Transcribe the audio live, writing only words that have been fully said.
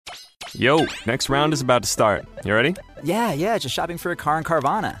Yo, next round is about to start. You ready? Yeah, just shopping for a car in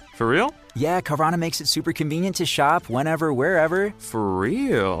Carvana. For real? Yeah, Carvana makes it super convenient to shop whenever, wherever. For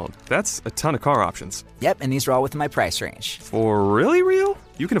real? That's a ton of car options. Yep, and these are all within my price range. For really real?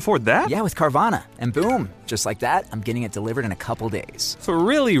 You can afford that? Yeah, with Carvana. And boom, just like that, I'm getting it delivered in a couple days. For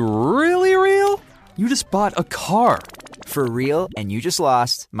really real? You just bought a car. For real, and you just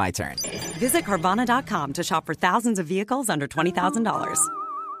lost my turn. Visit Carvana.com to shop for thousands of vehicles under $20,000.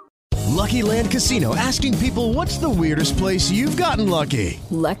 Lucky Land Casino, asking people, what's the weirdest place you've gotten lucky?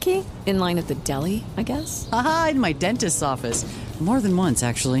 Lucky? In line at the deli, I guess? Aha, in my dentist's office. More than once,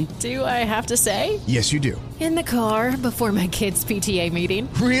 actually. Do I have to say? Yes, you do. In the car before my kids' PTA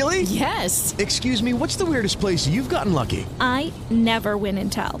meeting. Really? Yes. Excuse me, what's the weirdest place you've gotten lucky? I never win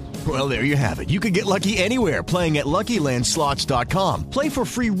and tell. Well, there you have it. You can get lucky anywhere, playing at LuckyLandSlots.com. Play for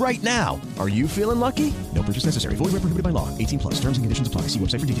free right now. Are you feeling lucky? No purchase necessary. Void where prohibited by law. 18+. Terms and conditions apply. See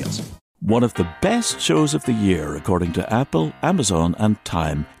website for details. One of the best shows of the year, according to Apple, Amazon, and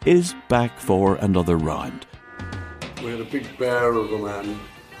Time, is back for another round. We had a big bear of a man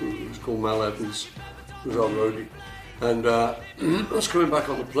who was called Mal Evans, who was our roadie. And I was coming back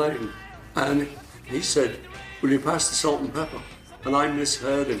on the plane, and he said, "Will you pass the salt and pepper?" And I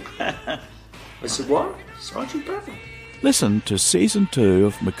misheard him. I said, "What? Sergeant Pepper?" Listen to Season 2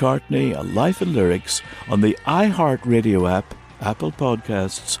 of McCartney, A Life in Lyrics on the iHeartRadio app, Apple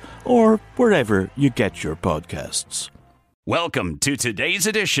Podcasts, or wherever you get your podcasts. Welcome to today's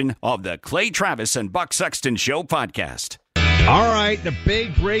edition of the Clay Travis and Buck Sexton Show podcast. All right, the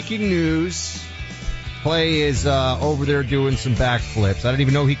big breaking news. Clay is over there doing some backflips. I didn't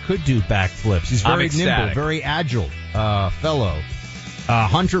even know he could do backflips. He's very nimble, very agile fellow.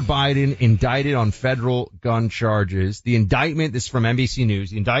 Hunter Biden indicted on federal gun charges. The indictment, this is from NBC News,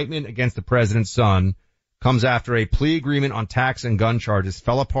 the indictment against the president's son comes after a plea agreement on tax and gun charges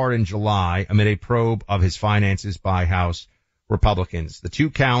fell apart in July amid a probe of his finances by House Republicans. The two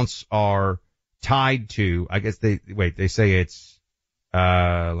counts are tied to, I guess they say it's,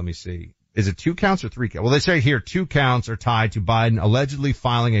 let me see. Is it 2 counts or 3 counts? Well, they say here 2 counts are tied to Biden allegedly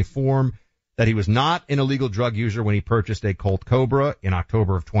filing a form that he was not an illegal drug user when he purchased a Colt Cobra in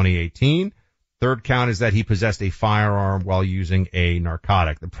October of 2018. Third count is that he possessed a firearm while using a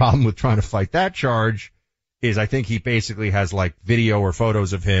narcotic. The problem with trying to fight that charge is I think he basically has like video or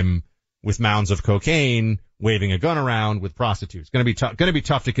photos of him with mounds of cocaine waving a gun around with prostitutes. Going to be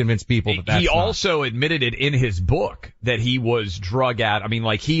tough to convince people that that's He also admitted it in his book that he was drug at. I mean,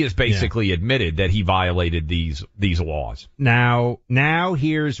 like he has basically admitted that he violated these laws. Now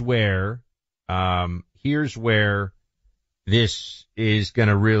here's where this is going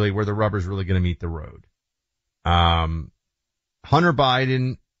to where the rubber's really going to meet the road. Hunter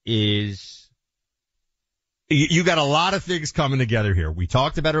Biden is, you got a lot of things coming together here. We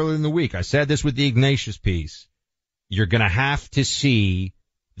talked about earlier in the week. I said this with the Ignatius piece. You're going to have to see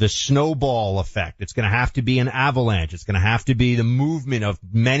the snowball effect. It's going to have to be an avalanche. It's going to have to be the movement of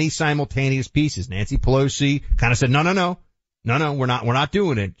many simultaneous pieces. Nancy Pelosi kind of said, no, we're not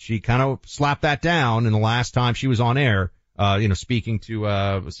doing it. She kind of slapped that down in the last time she was on air, speaking to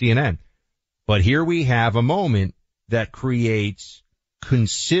CNN. But here we have a moment that creates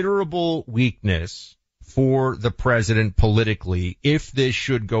considerable weakness for the president politically if this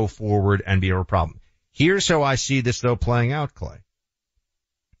should go forward and be a problem. Here's how I see this, though, playing out, Clay.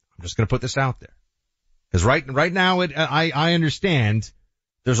 I'm just going to put this out there. Because right now, I understand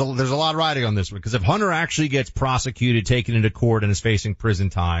there's a lot riding on this one. Because if Hunter actually gets prosecuted, taken into court, and is facing prison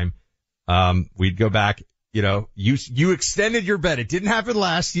time, we'd go back, you extended your bet. It didn't happen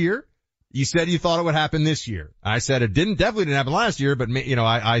last year. You said you thought it would happen this year. I said it definitely didn't happen last year, but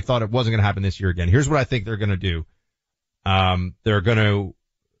I thought it wasn't going to happen this year again. Here's what I think they're going to do. They're going to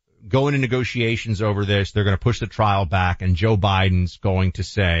go into negotiations over this. They're going to push the trial back, and Joe Biden's going to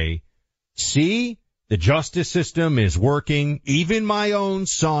say, see, the justice system is working. Even my own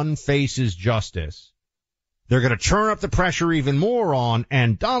son faces justice. They're going to turn up the pressure even more on,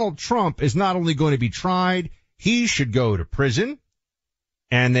 and Donald Trump is not only going to be tried, he should go to prison.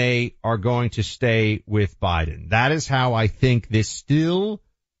 And they are going to stay with Biden. That is how I think this still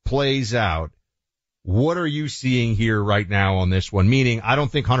plays out. What are you seeing here right now on this one? Meaning, I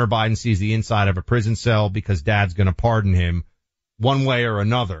don't think Hunter Biden sees the inside of a prison cell because dad's going to pardon him one way or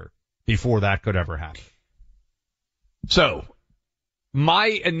another before that could ever happen. So, my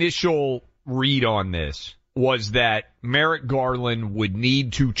initial read on this was that Merrick Garland would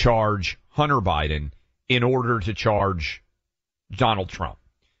need to charge Hunter Biden in order to charge Donald Trump.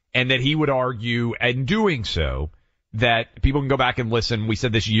 And that he would argue, and doing so, that people can go back and listen, we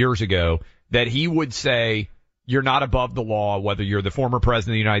said this years ago, that he would say you're not above the law, whether you're the former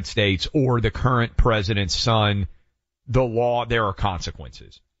president of the United States or the current president's son. The law, there are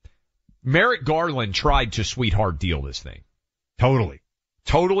consequences. Merrick Garland tried to sweetheart deal this thing.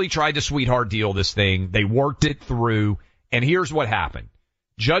 Totally tried to sweetheart deal this thing. They worked it through, and here's what happened.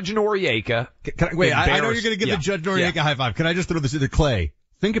 Judge Noriega. Wait, I know you're going to give the Judge Noriega high five. Can I just throw this into Clay?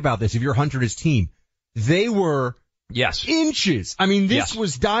 Think about this. If you're Hunter and his team, they were inches. I mean, this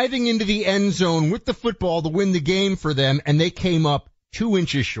was diving into the end zone with the football to win the game for them, and they came up 2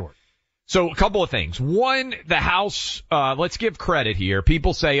 inches short. So a couple of things. One, the House, let's give credit here.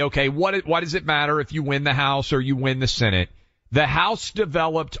 People say, okay, why does it matter if you win the House or you win the Senate? The House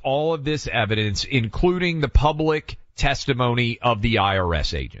developed all of this evidence, including the public testimony of the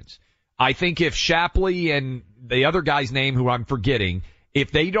IRS agents. I think if Shapley and the other guy's name, who I'm forgetting,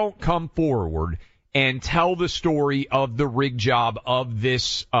 if they don't come forward and tell the story of the rig job of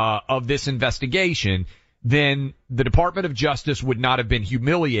this investigation, then the Department of Justice would not have been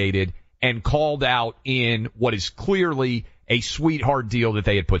humiliated and called out in what is clearly a sweetheart deal that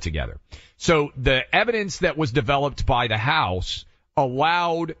they had put together. So the evidence that was developed by the House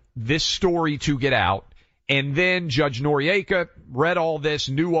allowed this story to get out, and then Judge Noriega read all this,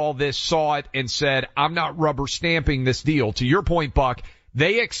 knew all this, saw it, and said, I'm not rubber stamping this deal. To your point, Buck,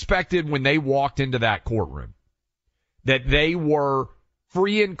 they expected when they walked into that courtroom that they were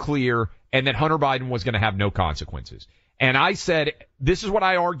free and clear and that Hunter Biden was going to have no consequences. And I said, this is what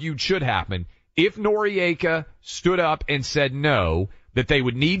I argued should happen. If Noriega stood up and said no, that they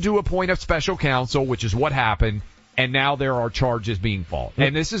would need to appoint a special counsel, which is what happened, and now there are charges being filed.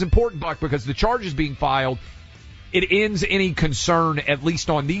 And this is important, Buck, because the charges being filed, it ends any concern, at least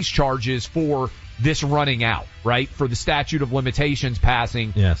on these charges, for this running out, right? For the statute of limitations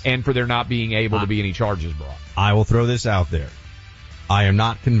passing, and for there not being able to be any charges brought. I will throw this out there. I am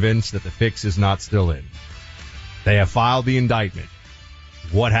not convinced that the fix is not still in. They have filed the indictment.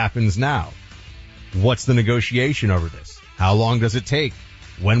 What happens now? What's the negotiation over this? How long does it take?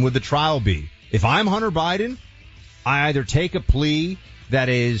 When would the trial be? If I'm Hunter Biden, I either take a plea that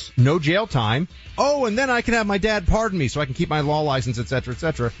is no jail time, and then I can have my dad pardon me so I can keep my law license, et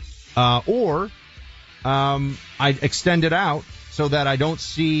cetera, or I extend it out so that I don't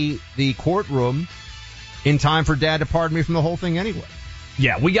see the courtroom in time for dad to pardon me from the whole thing anyway.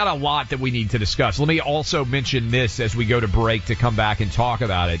 Yeah, we got a lot that we need to discuss. Let me also mention this as we go to break to come back and talk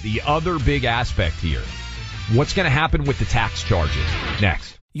about it. The other big aspect here, what's going to happen with the tax charges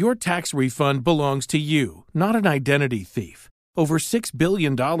next? Your tax refund belongs to you, not an identity thief. Over $6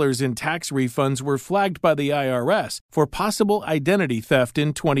 billion in tax refunds were flagged by the IRS for possible identity theft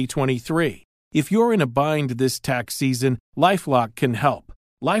in 2023. If you're in a bind this tax season, LifeLock can help.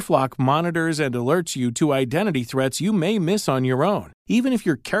 LifeLock monitors and alerts you to identity threats you may miss on your own, even if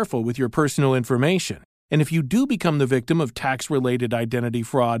you're careful with your personal information. And if you do become the victim of tax-related identity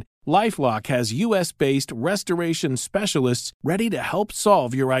fraud, LifeLock has U.S.-based restoration specialists ready to help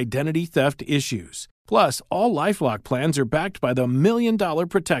solve your identity theft issues. Plus, all LifeLock plans are backed by the $1 Million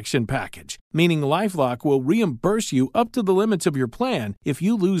Protection Package, meaning LifeLock will reimburse you up to the limits of your plan if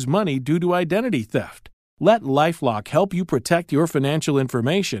you lose money due to identity theft. Let LifeLock help you protect your financial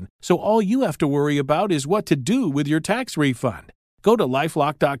information, so all you have to worry about is what to do with your tax refund. Go to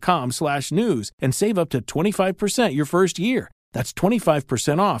LifeLock.com/news and save up to 25% your first year. That's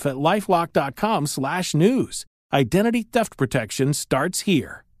 25% off at LifeLock.com/news. Identity theft protection starts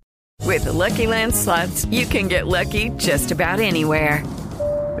here. With the Lucky Land Slots, you can get lucky just about anywhere.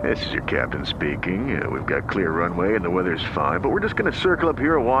 This is your captain speaking. We've got clear runway and the weather's fine, but we're just going to circle up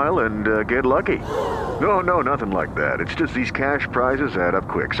here a while and get lucky. No, nothing like that. It's just these cash prizes add up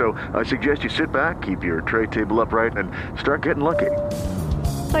quick. So I suggest you sit back, keep your tray table upright, and start getting lucky.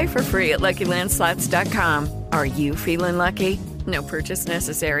 Play for free at LuckyLandSlots.com. Are you feeling lucky? No purchase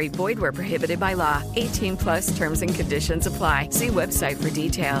necessary. Void where prohibited by law. 18+ terms and conditions apply. See website for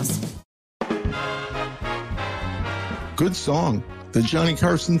details. Good song. The Johnny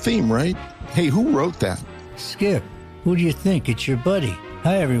Carson theme, right? Hey, who wrote that? Skip. Who do you think? It's your buddy.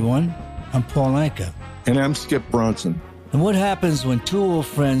 Hi, everyone. I'm Paul Anka. And I'm Skip Bronson. And what happens when two old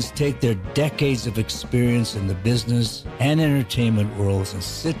friends take their decades of experience in the business and entertainment worlds and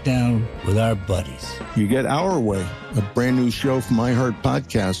sit down with our buddies? You get Our Way, a brand new show from iHeart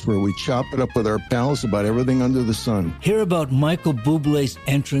Podcast where we chop it up with our pals about everything under the sun. Hear about Michael Bublé's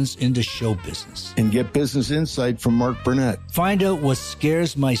entrance into show business. And get business insight from Mark Burnett. Find out what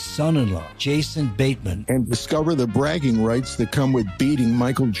scares my son-in-law, Jason Bateman. And discover the bragging rights that come with beating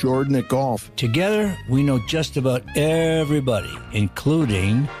Michael Jordan at golf. Together, we know just about everybody,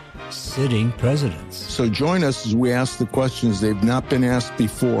 including sitting presidents. So join us as we ask the questions they've not been asked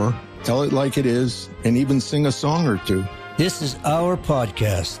before tell it like it is, and even sing a song or two. This is our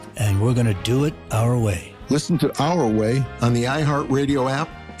podcast, and we're going to do it our way. Listen to Our Way on the iHeartRadio app,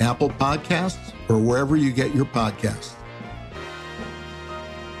 Apple Podcasts, or wherever you get your podcasts.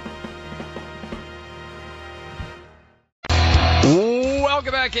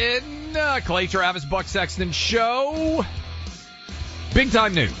 Welcome back in. Clay Travis, Buck Sexton Show. Big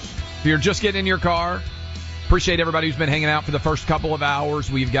time news. If you're just getting in your car, appreciate everybody who's been hanging out for the first couple of hours.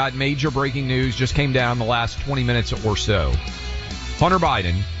 We've got major breaking news. Just came down the last 20 minutes or so. Hunter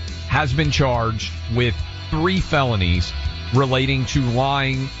Biden has been charged with 3 felonies relating to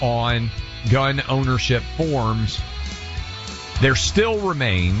lying on gun ownership forms. There still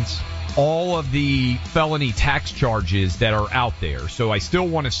remains all of the felony tax charges that are out there. So I still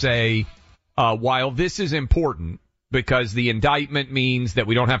want to say, while this is important because the indictment means that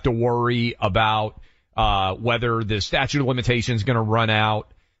we don't have to worry about whether the statute of limitations is going to run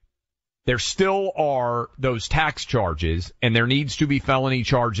out, there still are those tax charges, and there needs to be felony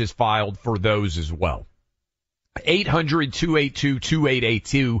charges filed for those as well.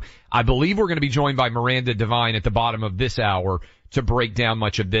 800-282-2882. I believe we're going to be joined by Miranda Devine at the bottom of this hour to break down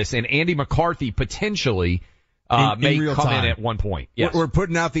much of this. And Andy McCarthy potentially may come in at one point. Yes. We're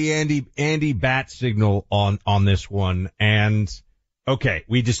putting out the Andy bat signal on this one. And okay,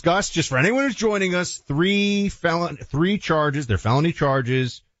 we discussed, just for anyone who's joining us, 3 charges. They're felony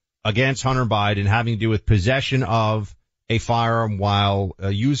charges against Hunter Biden having to do with possession of a firearm while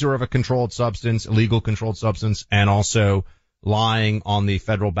a user of a controlled substance, illegal controlled substance, and also lying on the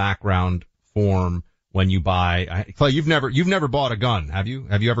federal background form when you buy. Clay, you've never bought a gun, have you?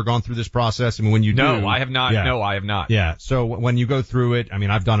 Have you ever gone through this process? I mean, when you do. No, I have not. Yeah. No, I have not. Yeah. So when you go through it, I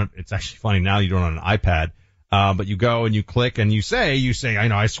mean, I've done it. It's actually funny now you do it on an iPad. But you go and you click and you say,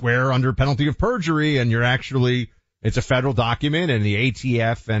 I swear under penalty of perjury, and it's a federal document, and the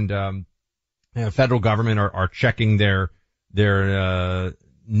ATF and federal government are checking their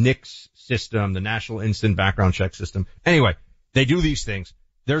NICS system, the National Instant Background Check System. Anyway, they do these things.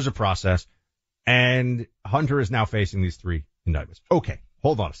 There's a process. And Hunter is now facing these 3 indictments. Okay,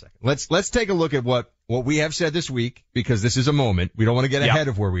 hold on a second. Let's take a look at what we have said this week, because this is a moment. We don't want to get ahead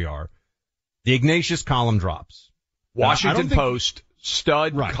of where we are. The Ignatius column drops. Washington Post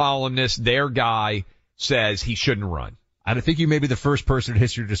stud columnist, their guy, says he shouldn't run. I don't think you may be the first person in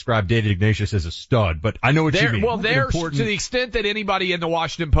history to describe David Ignatius as a stud, but I know what you mean. Well, they're to the extent that anybody in the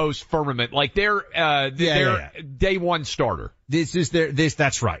Washington Post firmament, like they're day one starter.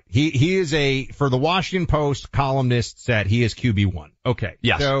 That's right. He is for the Washington Post columnist said he is QB1. Okay.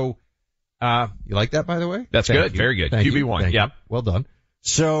 Yes. So, you like that, by the way? That's good. Very good. QB1. Yep. Well done.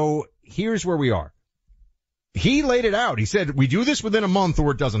 So here's where we are. He laid it out. He said, we do this within a month or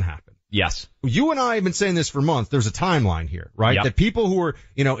it doesn't happen. Yes. You and I have been saying this for months. There's a timeline here, right? Yep. That people who are,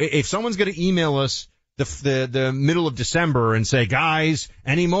 if someone's going to email us the middle of December and say, guys,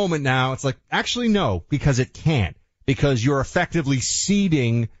 any moment now, it's like, actually no, because it can't, because you're effectively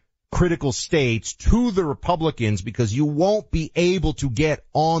ceding critical states to the Republicans because you won't be able to get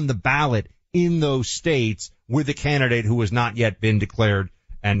on the ballot in those states with a candidate who has not yet been declared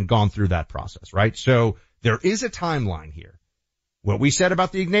and gone through that process, right? So there is a timeline here. What we said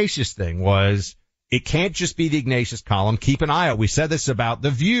about the Ignatius thing was it can't just be the Ignatius column. Keep an eye out. We said this about The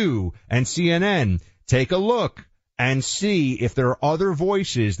View and CNN. Take a look and see if there are other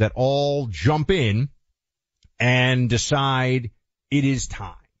voices that all jump in and decide it is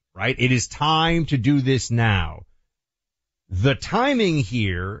time, right? It is time to do this now. The timing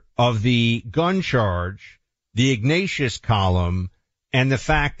here of the gun charge, the Ignatius column, and the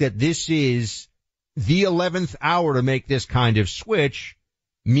fact that this is the 11th hour to make this kind of switch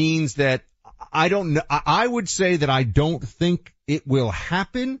means that I don't know. I would say that I don't think it will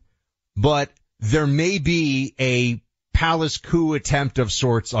happen, but there may be a palace coup attempt of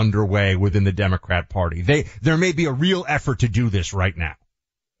sorts underway within the Democrat Party. There may be a real effort to do this right now.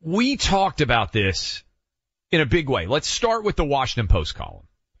 We talked about this in a big way. Let's start with the Washington Post column.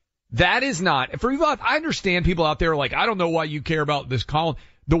 That is not, I understand people out there like, I don't know why you care about this column.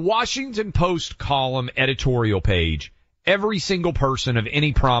 The Washington Post column editorial page, every single person of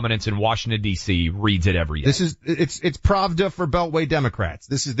any prominence in Washington D.C. reads it every day. It's Pravda for Beltway Democrats.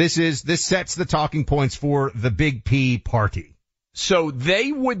 This sets the talking points for the Big P party. So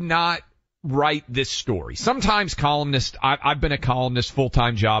they would not write this story. Sometimes columnists, I've been a columnist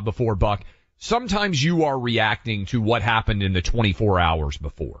full-time job before, Buck. Sometimes you are reacting to what happened in the 24 hours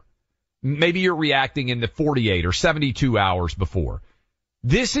before. Maybe you're reacting in the 48 or 72 hours before.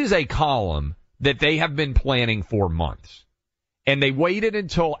 This is a column that they have been planning for months. and they waited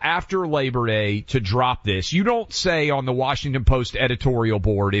until after Labor Day to drop this. You don't say on the Washington Post editorial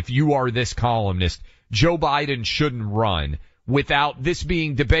board, if you are this columnist, Joe Biden shouldn't run without this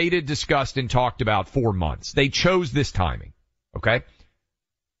being debated, discussed, and talked about for months. They chose this timing. Okay?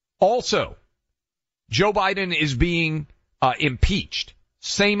 Also, Joe Biden is being impeached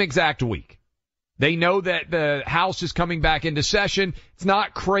same exact week. They know that the House is coming back into session. It's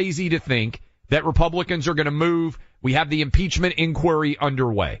not crazy to think that Republicans are going to move. We have the impeachment inquiry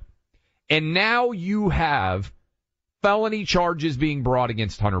underway. And now you have felony charges being brought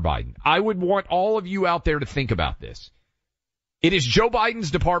against Hunter Biden. I would want all of you out there to think about this. It is Joe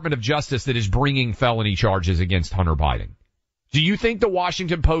Biden's Department of Justice that is bringing felony charges against Hunter Biden. Do you think the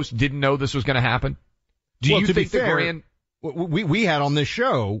Washington Post didn't know this was going to happen? Do you think the grand... We had on this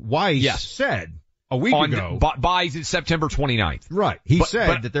show, Weiss said a week ago. By September 29th. Right. He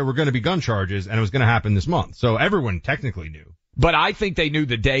said that there were going to be gun charges and it was going to happen this month. So everyone technically knew. But I think they knew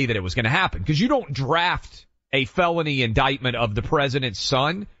the day that it was going to happen, because you don't draft a felony indictment of the president's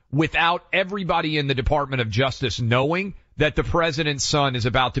son without everybody in the Department of Justice knowing that the president's son is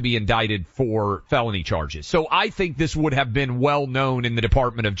about to be indicted for felony charges. So I think this would have been well known in the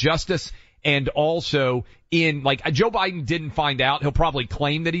Department of Justice, and also in, like, Joe Biden didn't find out. He'll probably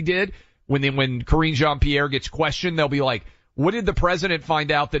claim that he did. When Karine Jean-Pierre gets questioned, they'll be like, what did the president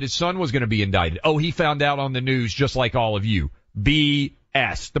find out that his son was going to be indicted? Oh, he found out on the news just like all of you.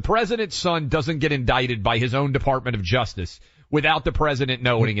 BS. The president's son doesn't get indicted by his own Department of Justice without the president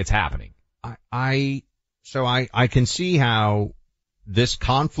knowing it's happening. I can see how this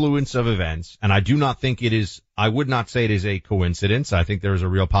confluence of events, and I do not think it is, I would not say it is a coincidence. I think there is a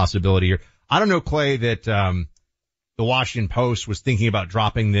real possibility here. I don't know, Clay, that the Washington Post was thinking about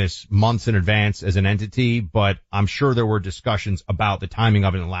dropping this months in advance as an entity, but I'm sure there were discussions about the timing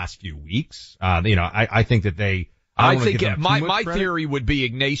of it in the last few weeks. I think that I think my theory would be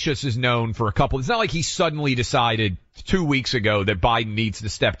Ignatius is known for a couple. It's not like he suddenly decided 2 weeks ago that Biden needs to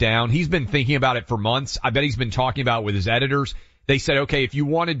step down. He's been thinking about it for months. I bet he's been talking about it with his editors. They said, okay, if you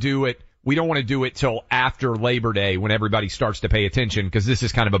want to do it, we don't want to do it till after Labor Day when everybody starts to pay attention, because this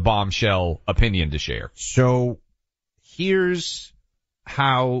is kind of a bombshell opinion to share. So here's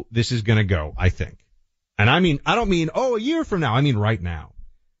how this is going to go, I think. And I don't mean, a year from now. I mean right now.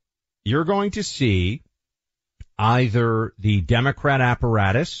 You're going to see either the Democrat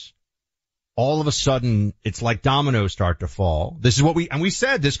apparatus, all of a sudden, it's like dominoes start to fall. This is what we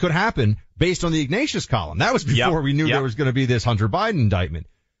said this could happen based on the Ignatius column. That was before we knew there was going to be this Hunter Biden indictment.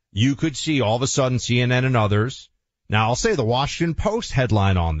 You could see all of a sudden CNN and others. Now I'll say the Washington Post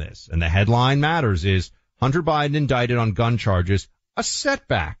headline on this, and the headline matters, is Hunter Biden indicted on gun charges, a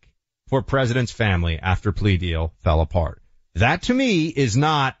setback for president's family after plea deal fell apart. That to me is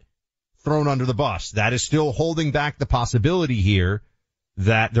not thrown under the bus. That is still holding back the possibility here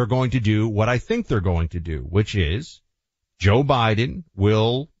that they're going to do what I think they're going to do, which is Joe Biden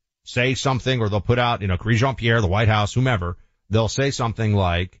will say something, or they'll put out, Karine Jean-Pierre, the White House, whomever, they'll say something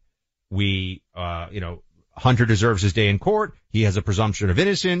like, Hunter deserves his day in court. He has a presumption of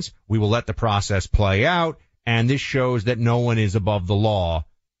innocence. We will let the process play out. And this shows that no one is above the law,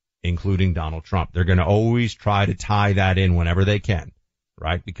 including Donald Trump. They're going to always try to tie that in whenever they can,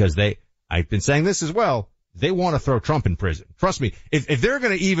 right? Because I've been saying this as well, they want to throw Trump in prison. Trust me, if they're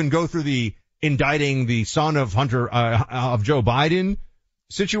going to even go through the indicting the son of of Joe Biden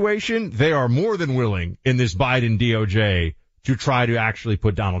situation, they are more than willing in this Biden DOJ to try to actually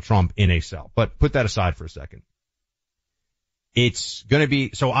put Donald Trump in a cell. But put that aside for a second. It's going to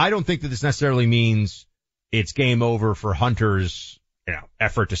be, so I don't think that this necessarily means it's game over for Hunter's,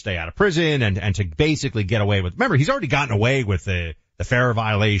 effort to stay out of prison and to basically get away with, remember, he's already gotten away with the FARA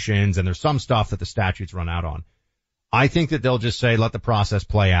violations, and there's some stuff that the statutes run out on. I think that they'll just say, let the process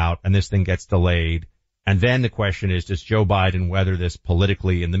play out, and this thing gets delayed. And then the question is, does Joe Biden weather this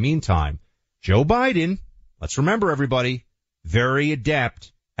politically in the meantime? Joe Biden, let's remember everybody, very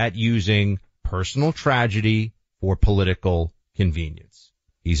adept at using personal tragedy for political convenience.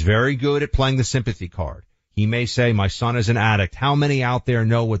 He's very good at playing the sympathy card. He may say, my son is an addict. How many out there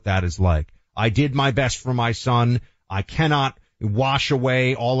know what that is like? I did my best for my son. I cannot wash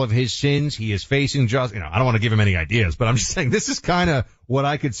away all of his sins. He is facing just, I don't want to give him any ideas, but I'm just saying this is kind of what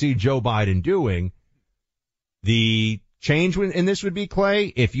I could see Joe Biden doing. The change in this would be, Clay,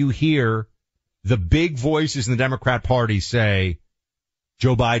 if you hear the big voices in the Democrat Party say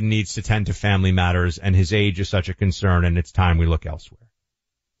Joe Biden needs to tend to family matters and his age is such a concern and it's time we look elsewhere.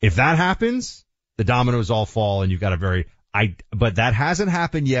 If that happens, the dominoes all fall and you've got but that hasn't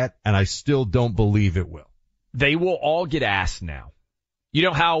happened yet, and I still don't believe it will. They will all get asked now. You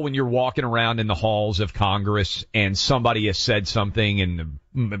know how when you're walking around in the halls of Congress and somebody has said something and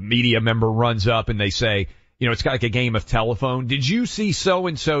the media member runs up and they say, you know, it's like a game of telephone. Did you see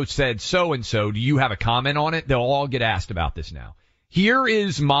so-and-so said so-and-so? Do you have a comment on it? They'll all get asked about this now. Here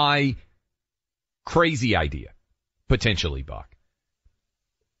is my crazy idea, potentially, Buck.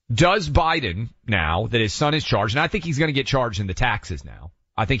 Does Biden, now that his son is charged, and I think he's going to get charged in the taxes now.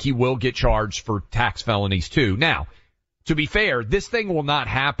 I think he will get charged for tax felonies too. Now, to be fair, this thing will not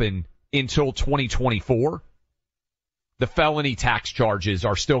happen until 2024. The felony tax charges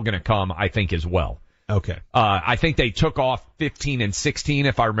are still going to come, I think, as well. Okay. I think they took off 15 and 16,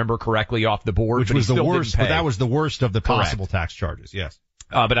 if I remember correctly, off the board. Which was the worst, but that was the worst of the possible tax charges, yes.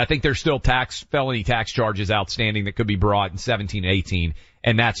 But I think there's still felony tax charges outstanding that could be brought in 17 and 18,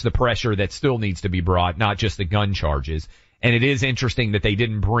 and that's the pressure that still needs to be brought, not just the gun charges. And it is interesting that they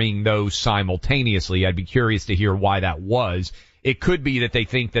didn't bring those simultaneously. I'd be curious to hear why that was. It could be that they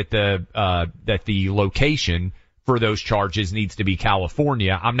think that the location for those charges needs to be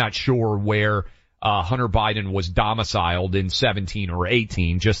California. I'm not sure where Hunter Biden was domiciled in 17 or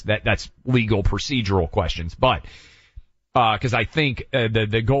 18. Just that's legal procedural questions. But because I think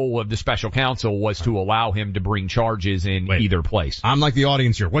the goal of the special counsel was to allow him to bring charges in either place. I'm like the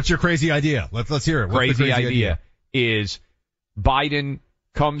audience here. What's your crazy idea? Let's hear it. What's the crazy idea is Biden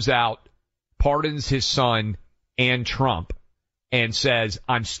comes out, pardons his son and Trump, and says,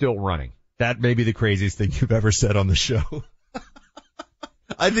 I'm still running. That may be the craziest thing you've ever said on the show.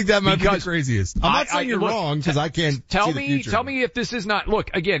 I think that might be the craziest. I'm not saying you're wrong, because I can't see the future. Tell me if this is not, look,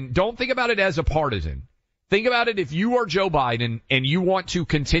 again, don't think about it as a partisan. Think about it if you are Joe Biden and you want to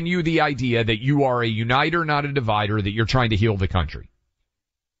continue the idea that you are a uniter, not a divider, that you're trying to heal the country.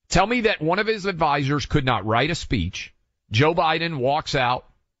 Tell me that one of his advisors could not write a speech. Joe Biden walks out,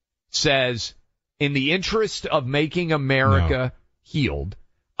 says, in the interest of making America healed,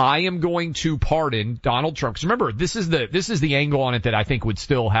 I am going to pardon Donald Trump. Because remember, this is the angle on it that I think would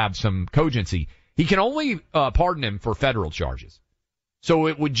still have some cogency. He can only pardon him for federal charges. So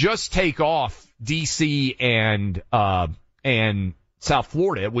it would just take off D.C. and South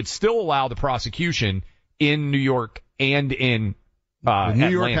Florida. It would still allow the prosecution in New York and in New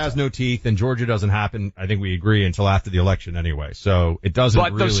York has no teeth, and Georgia doesn't happen, I think we agree, until after the election anyway. So it doesn't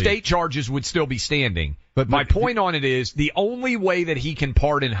But those state charges would still be standing. But my point on it is the only way that he can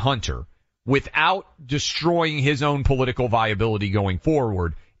pardon Hunter without destroying his own political viability going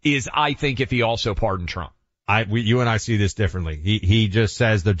forward is, I think, if he also pardoned Trump. You and I see this differently. He just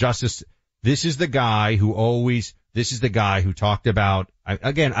says this is the guy who talked about,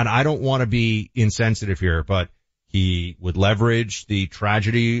 again, and I don't want to be insensitive here, but he would leverage the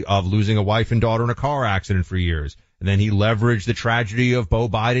tragedy of losing a wife and daughter in a car accident for years. And then he leveraged the tragedy of Beau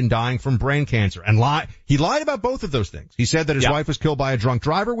Biden dying from brain cancer and he lied about both of those things. He said that his wife was killed by a drunk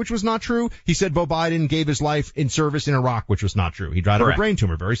driver, which was not true. He said Beau Biden gave his life in service in Iraq, which was not true. He died of a brain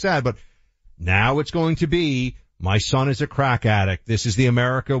tumor. Very sad, but now it's going to be, my son is a crack addict. This is the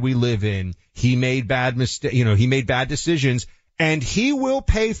America we live in. He made bad he made bad decisions, and he will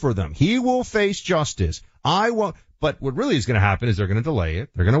pay for them. He will face justice. But what really is going to happen is they're going to delay it.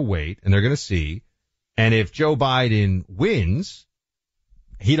 They're going to wait, and they're going to see. And if Joe Biden wins,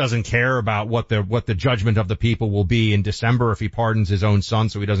 he doesn't care about what the judgment of the people will be in December if he pardons his own son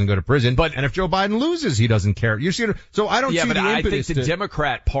so he doesn't go to prison. And if Joe Biden loses, he doesn't care. You see, so I don't see the impetus. Yeah, but I think the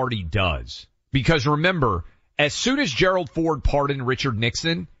Democrat Party does. Because remember, as soon as Gerald Ford pardoned Richard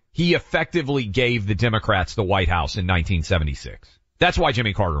Nixon, he effectively gave the Democrats the White House in 1976. That's why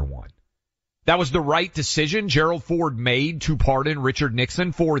Jimmy Carter won. That was the right decision Gerald Ford made to pardon Richard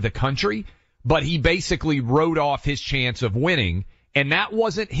Nixon for the country, but he basically wrote off his chance of winning, and that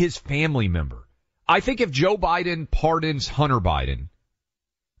wasn't his family member. I think if Joe Biden pardons Hunter Biden,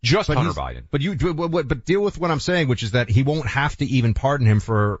 Hunter Biden. But deal with what I'm saying, which is that he won't have to even pardon him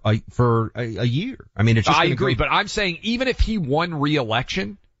for a year. I mean, it's just. I agree, but I'm saying even if he won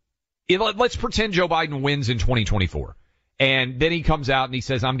re-election, let's pretend Joe Biden wins in 2024, and then he comes out and he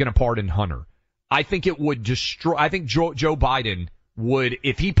says, "I'm going to pardon Hunter." I think it would destroy. I think Joe Biden would,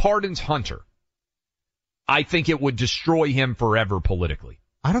 if he pardons Hunter, I think it would destroy him forever politically.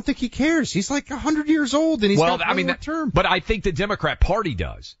 I don't think he cares. He's like 100 years old, and he's got a term. But I think the Democrat Party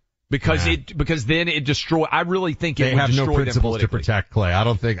does because then it destroy. I really think it would destroy them politically. They have no principles to protect, Clay. I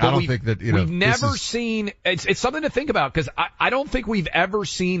don't think that we've never seen. It's something to think about because I don't think we've ever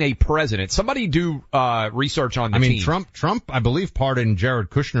seen a president. Somebody do research on the team. Trump, I believe, pardoned Jared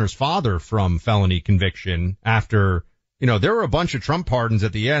Kushner's father from felony conviction after there were a bunch of Trump pardons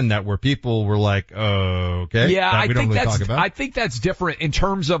at the end that where people were like, oh, okay. Yeah, I think that's different in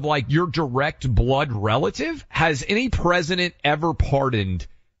terms of like your direct blood relative. Has any president ever pardoned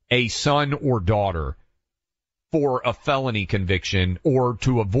a son or daughter for a felony conviction or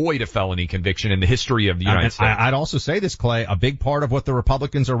to avoid a felony conviction in the history of the United States? I'd also say this, Clay, a big part of what the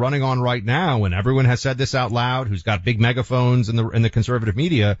Republicans are running on right now, and everyone has said this out loud, who's got big megaphones in the conservative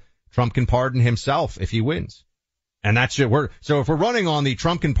media, Trump can pardon himself if he wins. And that's it. So if we're running on the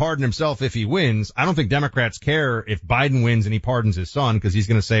Trump can pardon himself if he wins, I don't think Democrats care if Biden wins and he pardons his son because he's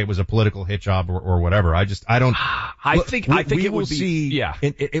going to say it was a political hit job or whatever. I think it would be, yeah.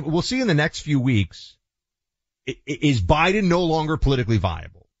 We'll see in the next few weeks. Is Biden no longer politically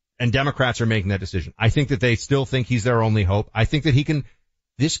viable? And Democrats are making that decision. I think that they still think he's their only hope. I think that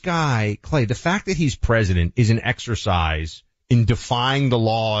this guy, Clay, the fact that he's president is an exercise in defying the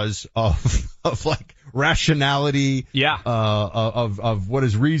laws of like rationality. Yeah. Of what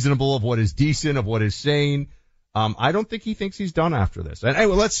is reasonable, of what is decent, of what is sane. I don't think he thinks he's done after this. And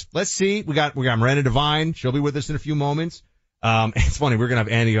anyway, let's see. We got Miranda Devine. She'll be with us in a few moments. It's funny, we're gonna have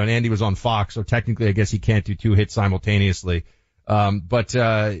Andy on. Andy was on Fox, so technically I guess he can't do 2 hits simultaneously. But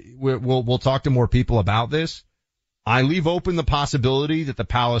we'll talk to more people about this. I leave open the possibility that the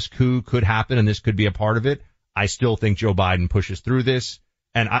palace coup could happen and this could be a part of it. I still think Joe Biden pushes through this.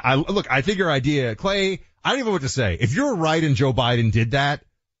 And I think your idea, Clay, I don't even know what to say. If you're right and Joe Biden did that,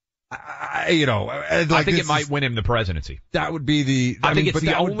 I think it might win him the presidency. That would be it's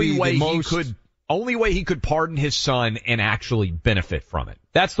the only way he could pardon his son and actually benefit from it.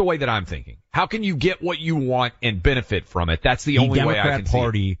 That's the way that I'm thinking. How can you get what you want and benefit from it? That's the only way I can see it. The Democrat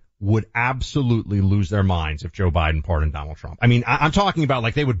Party would absolutely lose their minds if Joe Biden pardoned Donald Trump. I mean, I'm talking about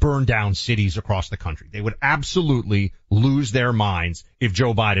like they would burn down cities across the country. They would absolutely lose their minds if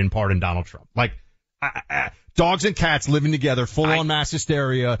Joe Biden pardoned Donald Trump. Like, dogs and cats living together, full on mass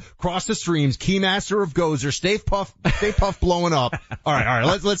hysteria, cross the streams, Keymaster of Gozer, Stay Puft blowing up. All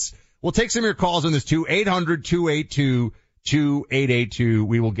right. We'll take some of your calls on this too. 800-282-2882.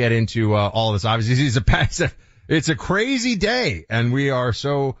 We will get into all of this. Obviously, it's a crazy day, and we are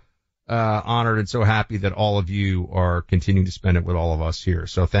so honored and so happy that all of you are continuing to spend it with all of us here.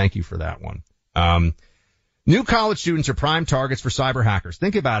 So thank you for that one. New college students are prime targets for cyber hackers.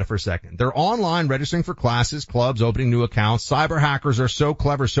 Think about it for a second. They're online registering for classes, clubs, opening new accounts. Cyber hackers are so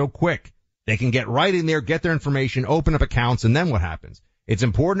clever, so quick. They can get right in there, get their information, open up accounts, and then what happens? It's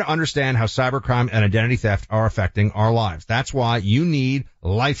important to understand how cybercrime and identity theft are affecting our lives. That's why you need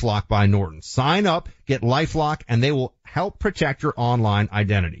LifeLock by Norton. Sign up, get LifeLock, and they will help protect your online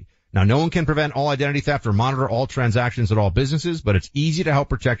identity. Now, no one can prevent all identity theft or monitor all transactions at all businesses, but it's easy to help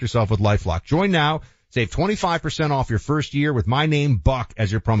protect yourself with LifeLock. Join now. Save 25% off your first year with my name, Buck,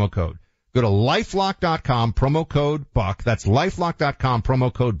 as your promo code. Go to LifeLock.com, promo code Buck. That's LifeLock.com,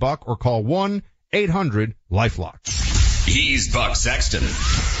 promo code Buck, or call 1-800-LifeLock. He's Buck Sexton.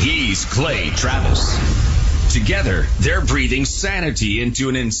 He's Clay Travis. Together, they're breathing sanity into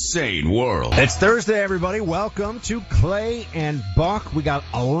an insane world. It's Thursday, everybody. Welcome to Clay and Buck. We got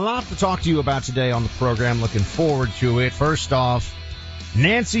a lot to talk to you about today on the program. Looking forward to it. First off,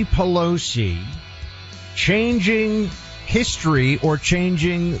 Nancy Pelosi changing history or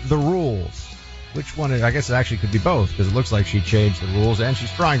changing the rules. Which one? I guess it actually could be both, because it looks like she changed the rules and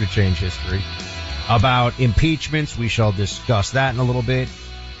she's trying to change history. About impeachments, we shall discuss that in a little bit.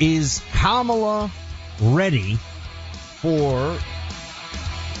 Is Kamala ready for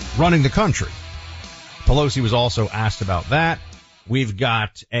running the country? Pelosi was also asked about that. We've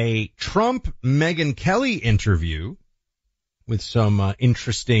got a Trump-Megyn Kelly interview with some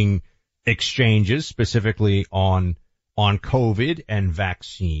interesting exchanges, specifically on COVID and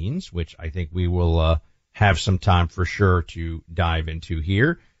vaccines, which I think we will have some time for sure to dive into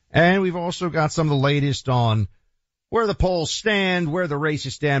here. And we've also got some of the latest on where the polls stand, where the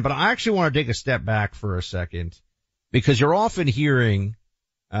races stand. But I actually want to take a step back for a second, because you're often hearing,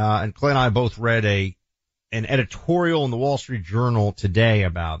 and Clay and I both read an editorial in the Wall Street Journal today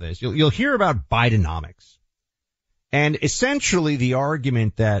about this. You'll hear about Bidenomics. And essentially the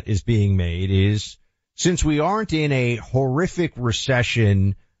argument that is being made is, since we aren't in a horrific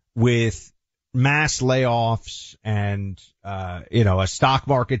recession with mass layoffs and, a stock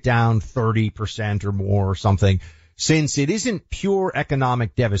market down 30% or more or something, since it isn't pure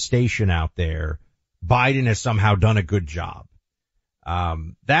economic devastation out there, Biden has somehow done a good job.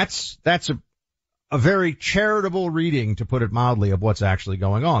 That's a very charitable reading, to put it mildly, of what's actually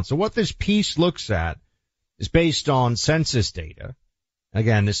going on. So what this piece looks at is based on census data.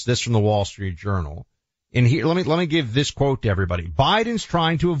 Again, this from the Wall Street Journal. And here, let me give this quote to everybody. Biden's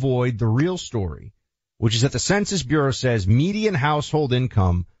trying to avoid the real story, which is that the Census Bureau says median household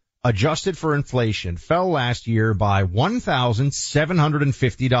income adjusted for inflation fell last year by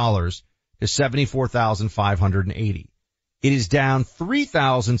 $1,750 to $74,580. It is down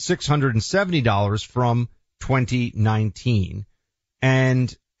 $3,670 from 2019.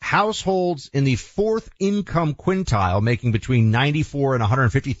 And households in the fourth income quintile, making between $94,000 and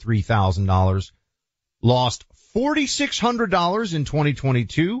 $153,000, lost $4,600 in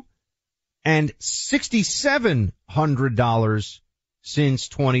 2022 and $6,700 since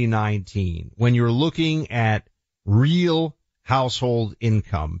 2019. When you're looking at real household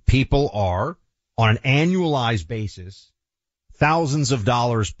income, people are, on an annualized basis, thousands of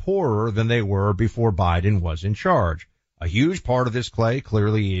dollars poorer than they were before Biden was in charge. A huge part of this, Clay,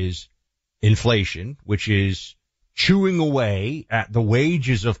 clearly is inflation, which is chewing away at the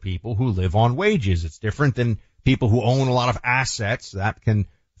wages of people who live on wages. It's different than people who own a lot of assets that can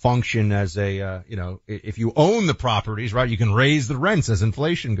function as a, if you own the properties, right, you can raise the rents as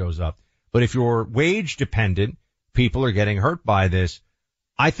inflation goes up. But if you're wage dependent, people are getting hurt by this.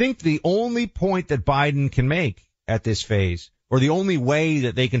 I think the only point that Biden can make at this phase, or the only way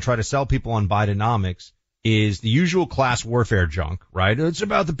that they can try to sell people on Bidenomics, is the usual class warfare junk, right? It's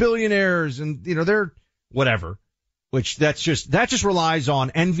about the billionaires and, they're whatever, which that just relies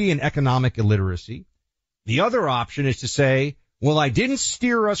on envy and economic illiteracy. The other option is to say, well, I didn't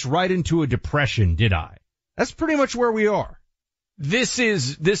steer us right into a depression, did I? That's pretty much where we are. This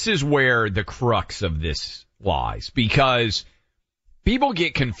is where the crux of this lies, because people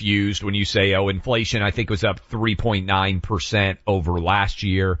get confused when you say, inflation, I think was up 3.9% over last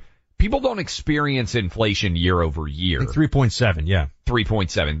year. People don't experience inflation year over year. 3.7, yeah.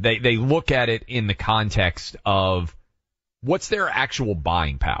 3.7. They look at it in the context of what's their actual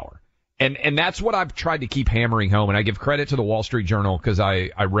buying power. And that's what I've tried to keep hammering home. And I give credit to the Wall Street Journal because I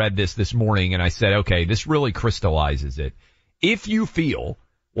read this morning and I said, okay, this really crystallizes it. If you feel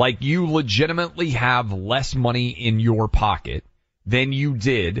like you legitimately have less money in your pocket than you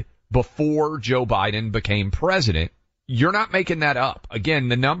did before Joe Biden became president, you're not making that up. Again,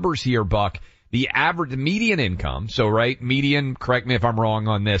 the numbers here, Buck, the median income. So, right, median, correct me if I'm wrong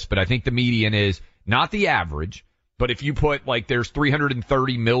on this, but I think the median is not the average. But if you put there's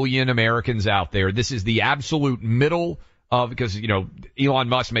 330 million Americans out there, this is the absolute middle of, because, Elon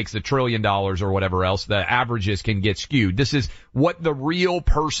Musk makes $1 trillion or whatever else, the averages can get skewed. This is what the real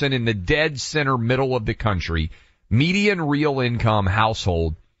person in the dead center middle of the country, median real income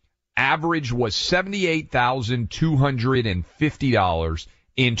household, average was $78,250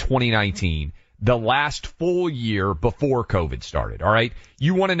 in 2019, the last full year before COVID started. All right.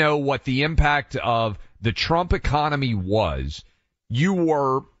 You want to know what the impact of the Trump economy was. You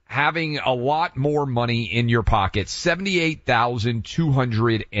were having a lot more money in your pocket,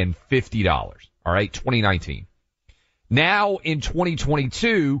 $78,250. All right. 2019. Now in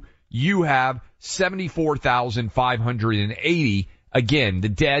 2022, you have $74,580. Again, the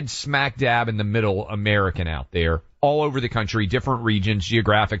dead smack dab in the middle American out there, all over the country, different regions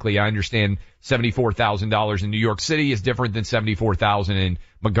geographically. I understand $74,000 in New York City is different than $74,000 in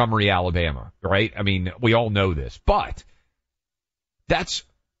Montgomery, Alabama, right? I mean, we all know this, but that's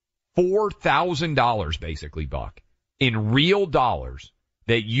 $4,000 basically, Buck, in real dollars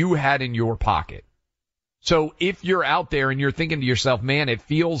that you had in your pocket. So if you're out there and you're thinking to yourself, man, it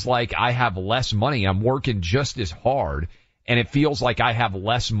feels like I have less money, I'm working just as hard, and it feels like I have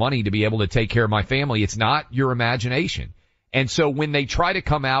less money to be able to take care of my family, it's not your imagination. And so when they try to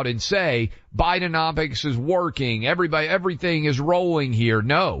come out and say Bidenomics is working, everything is rolling here,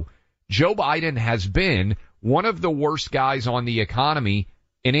 no. Joe Biden has been one of the worst guys on the economy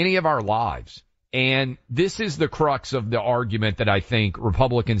in any of our lives. And this is the crux of the argument that I think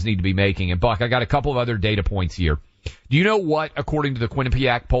Republicans need to be making. And Buck, I got a couple of other data points here. Do you know what, according to the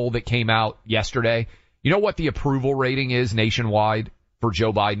Quinnipiac poll that came out yesterday, you know what the approval rating is nationwide for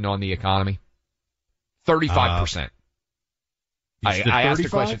Joe Biden on the economy? 35%. I asked the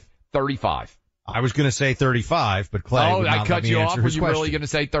question. 35. I was going to say 35, but Clay. I cut you off. Were you really going to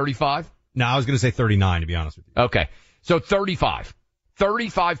say 35? No, I was going to say 39, to be honest with you. Okay. So 35.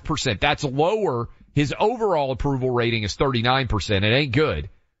 35%. That's lower. His overall approval rating is 39%. It ain't good,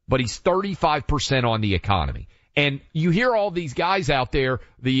 but he's 35% on the economy. And you hear all these guys out there,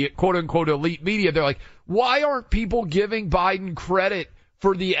 the quote-unquote elite media, they're like, why aren't people giving Biden credit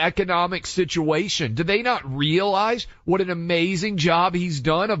for the economic situation? Do they not realize what an amazing job he's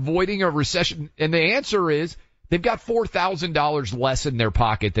done avoiding a recession? And the answer is they've got $4,000 less in their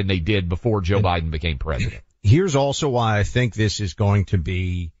pocket than they did before Joe Biden became president. Here's also why I think this is going to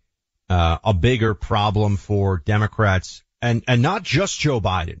be a bigger problem for Democrats, and not just Joe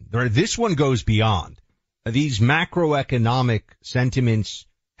Biden. This one goes beyond. these macroeconomic sentiments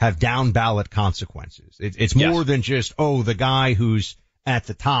have down ballot consequences. It's more than just, the guy who's at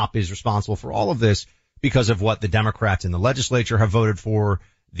the top is responsible for all of this because of what the Democrats in the legislature have voted for,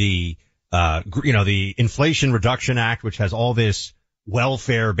 the Inflation Reduction Act, which has all this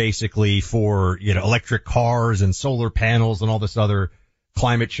welfare basically for, electric cars and solar panels and all this other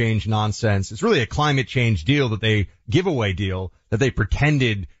climate change nonsense. It's really a climate change giveaway deal that they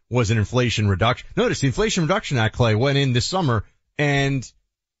pretended was an inflation reduction. Notice the Inflation Reduction Act, Clay, went in this summer and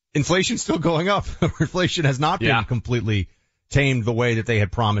inflation's still going up. Inflation has not been completely tamed the way that they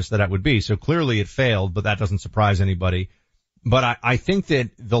had promised that it would be. So clearly it failed, but that doesn't surprise anybody. But I think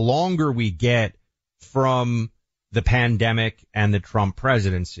that the longer we get from the pandemic and the Trump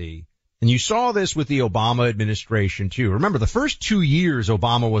presidency, and you saw this with the Obama administration too. Remember, the first 2 years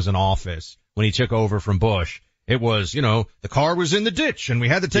Obama was in office when he took over from Bush, it was, the car was in the ditch and we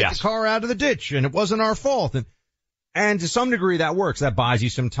had to take the car out of the ditch and it wasn't our fault. And to some degree that works. That buys you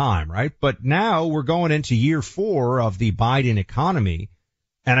some time, right? But now we're going into year 4 of the Biden economy.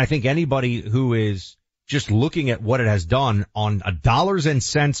 And I think anybody who is just looking at what it has done on a dollars and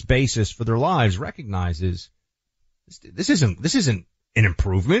cents basis for their lives recognizes this isn't an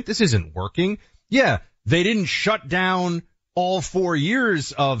improvement. This isn't working. Yeah, they didn't shut down all 4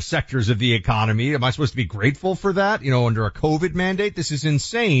 years of sectors of the economy. Am I supposed to be grateful for that? Under a COVID mandate? This is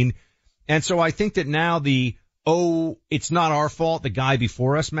insane. And so I think that now it's not our fault, the guy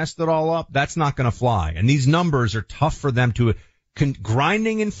before us messed it all up, that's not going to fly. And these numbers are tough for them to,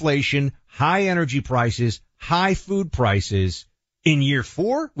 grinding inflation, high energy prices, high food prices in year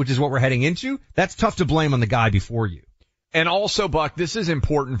 4, which is what we're heading into. That's tough to blame on the guy before you. And also, Buck, this is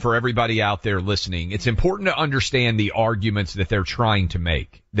important for everybody out there listening. It's important to understand the arguments that they're trying to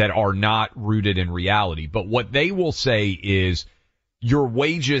make that are not rooted in reality. But what they will say is your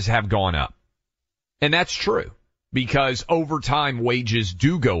wages have gone up. And that's true because over time wages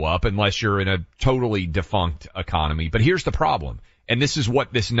do go up unless you're in a totally defunct economy. But here's the problem. And this is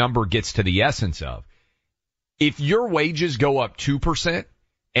what this number gets to the essence of. If your wages go up 2%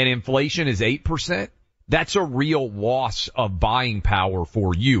 and inflation is 8%, that's a real loss of buying power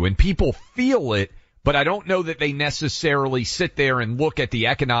for you. And people feel it, but I don't know that they necessarily sit there and look at the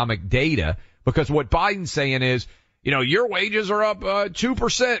economic data because what Biden's saying is, your wages are up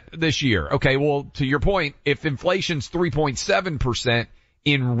 2% this year. Okay, well, to your point, if inflation's 3.7%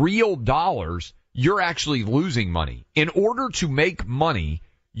 in real dollars, you're actually losing money. In order to make money,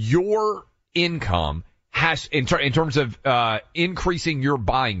 your income has, in terms of increasing your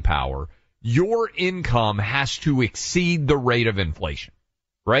buying power, your income has to exceed the rate of inflation,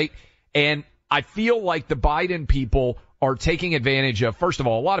 right? And I feel like the Biden people are taking advantage of, first of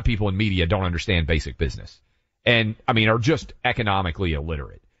all, a lot of people in media don't understand basic business and, are just economically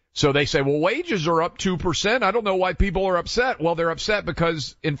illiterate. So they say, well, wages are up 2%. I don't know why people are upset. Well, they're upset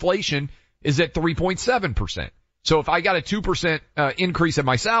because inflation is at 3.7%. So if I got a 2% increase in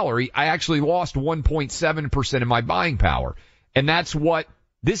my salary, I actually lost 1.7% of my buying power. And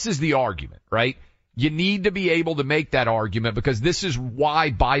this is the argument, right? You need to be able to make that argument because this is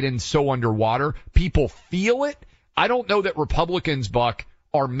why Biden's so underwater. People feel it. I don't know that Republicans, Buck,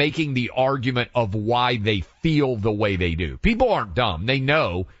 are making the argument of why they feel the way they do. People aren't dumb. They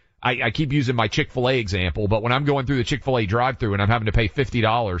know. I keep using my Chick-fil-A example, but when I'm going through the Chick-fil-A drive-thru and I'm having to pay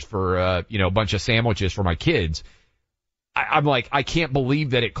 $50 for, a bunch of sandwiches for my kids, I'm like, I can't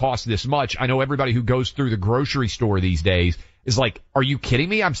believe that it costs this much. I know everybody who goes through the grocery store these days is like, are you kidding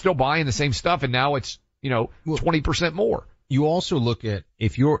me? I'm still buying the same stuff and now it's, 20% more. You also look at,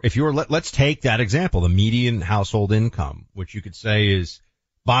 let's take that example, the median household income, which you could say is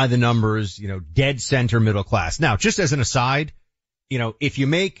by the numbers, dead center middle class. Now, just as an aside, if you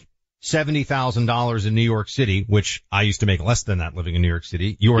make $70,000 in New York City, which I used to make less than that living in New York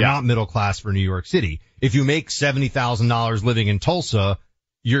City, you are not middle class for New York City. If you make $70,000 living in Tulsa,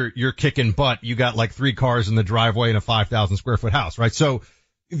 you're kicking butt. You got like 3 cars in the driveway and a 5,000 square foot house, right? So,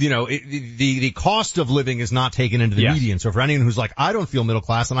 the cost of living is not taken into the median. So for anyone who's like, I don't feel middle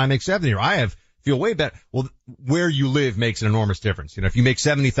class and I make 70 or feel way better. Well, where you live makes an enormous difference. If you make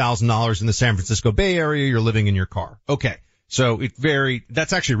 $70,000 in the San Francisco Bay Area, you're living in your car. Okay. So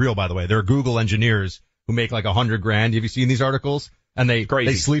that's actually real, by the way. There are Google engineers who make like $100,000. Have you seen these articles? And they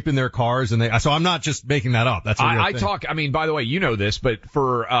sleep in their cars so I'm not just making that up. That's a real thing. By the way, you know this, but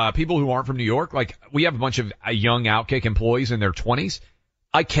for, people who aren't from New York, like we have a bunch of young Outkick employees in their 20s.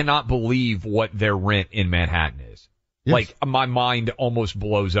 I cannot believe what their rent in Manhattan is. Yes. Like my mind almost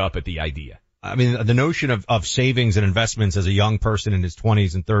blows up at the idea. The notion of savings and investments as a young person in his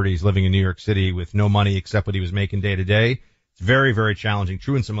 20s and 30s living in New York City with no money except what he was making day to day, it's very, very challenging.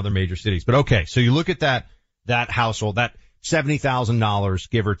 True in some other major cities. But okay, so you look at that household, that $70,000,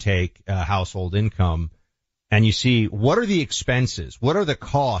 give or take, household income, and you see what are the expenses? What are the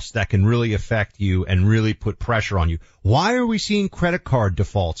costs that can really affect you and really put pressure on you? Why are we seeing credit card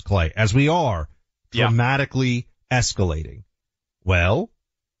defaults, Clay, as we are dramatically escalating? Well,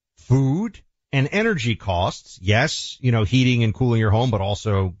 food and energy costs, yes, heating and cooling your home, but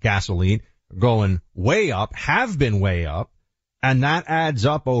also gasoline, going way up, have been way up, and that adds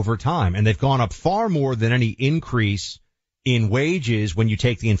up over time. And they've gone up far more than any increase in wages when you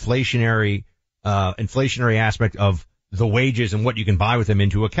take the inflationary aspect of the wages and what you can buy with them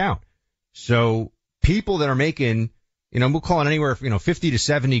into account. So people that are making, we'll call it anywhere from, 50 to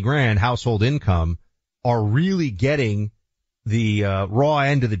 70 grand household income are really getting the raw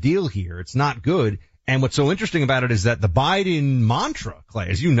end of the deal here. It's not good. And what's so interesting about it is that the Biden mantra, Clay,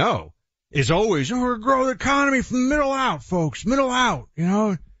 as you know, is always, we're going to grow the economy from the middle out, folks, middle out,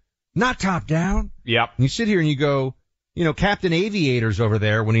 not top down. Yep. And you sit here and you go, Captain Aviator's over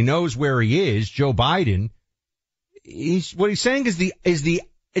there when he knows where he is, Joe Biden. What he's saying is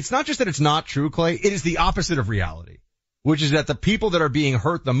it's not just that it's not true, Clay, it is the opposite of reality, which is that the people that are being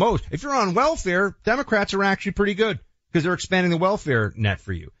hurt the most, if you're on welfare, Democrats are actually pretty good because they're expanding the welfare net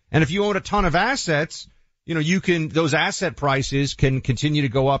for you. And if you own a ton of assets, those asset prices can continue to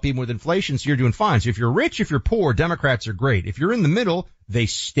go up even with inflation, so you're doing fine. So if you're rich, if you're poor, Democrats are great. If you're in the middle, they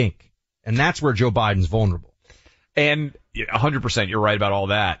stink. And that's where Joe Biden's vulnerable. And 100%, you're right about all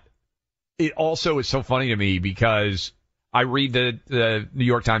that. It also is so funny to me because I read the New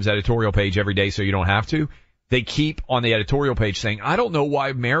York Times editorial page every day, so you don't have to. They keep on the editorial page saying, I don't know why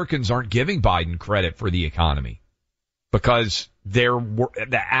Americans aren't giving Biden credit for the economy. Because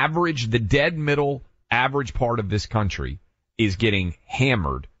the dead middle average part of this country is getting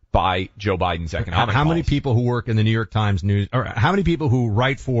hammered by Joe Biden's economic How many policy. people who work in the New York Times news, or how many people who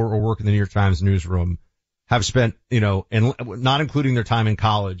write for or work in the New York Times newsroom have spent, and not including their time in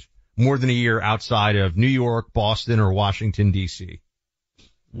college, more than a year outside of New York, Boston, or Washington, D.C.?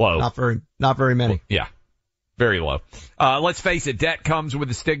 Low. Not very many. Yeah. Very low. Let's face it, debt comes with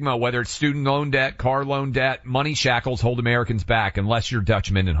a stigma, whether it's student loan debt, car loan debt, money shackles hold Americans back unless you're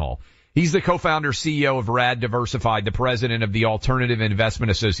Dutch Mendenhall. He's the co-founder, CEO of Rad Diversified, the president of the Alternative Investment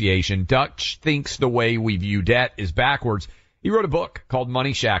Association. Dutch thinks the way we view debt is backwards. He wrote a book called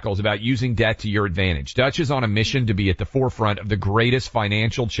Money Shackles about using debt to your advantage. Dutch is on a mission to be at the forefront of the greatest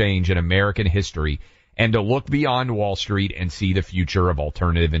financial change in American history and to look beyond Wall Street and see the future of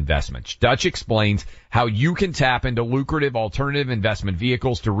alternative investments. Dutch explains how you can tap into lucrative alternative investment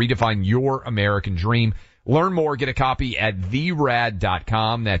vehicles to redefine your American dream. Learn more, get a copy at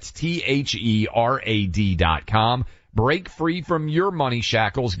therad.com. That's THERAD.com. Break free from your money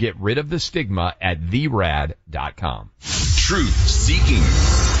shackles. Get rid of the stigma at therad.com. Truth seeking,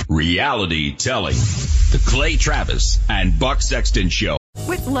 reality telling. The Clay Travis and Buck Sexton Show.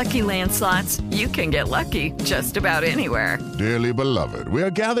 With Lucky Land Slots, you can get lucky just about anywhere. Dearly beloved, we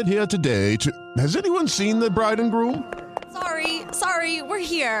are gathered here today to... Has anyone seen the bride and groom? Sorry, we're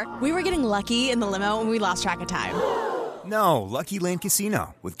here. We were getting lucky in the limo and we lost track of time. No, Lucky Land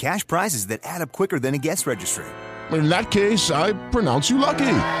Casino, with cash prizes that add up quicker than a guest registry. In that case, I pronounce you lucky.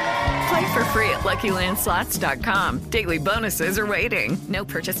 Play for free at LuckyLandSlots.com. Daily bonuses are waiting. No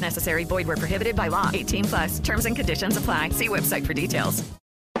purchase necessary. Void where prohibited by law. 18+. Terms and conditions apply. See website for details.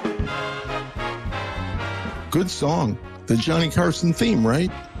 Good song. The Johnny Carson theme, right?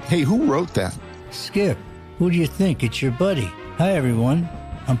 Hey, who wrote that? Skip, who do you think? It's your buddy. Hi, everyone.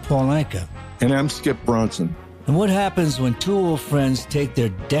 I'm Paul Anka. And I'm Skip Bronson. And what happens when two old friends take their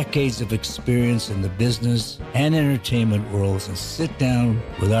decades of experience in the business and entertainment worlds and sit down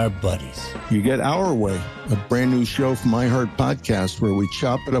with our buddies? You get Our Way, a brand new show from iHeart Podcast where we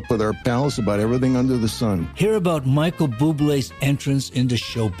chop it up with our pals about everything under the sun. Hear about Michael Bublé's entrance into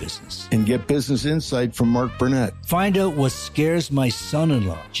show business. And get business insight from Mark Burnett. Find out what scares my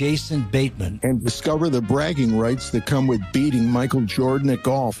son-in-law, Jason Bateman. And discover the bragging rights that come with beating Michael Jordan at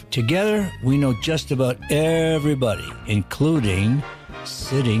golf. Together, we know just about everybody, including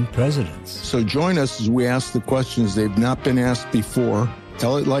sitting presidents. So join us as we ask the questions they've not been asked before,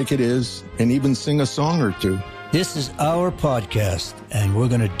 tell it like it is, and even sing a song or two. This is our podcast, and we're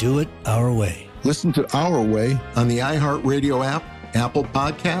going to do it our way. Listen to Our Way on the iHeartRadio app, Apple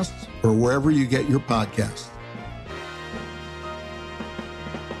Podcasts, or wherever you get your podcasts.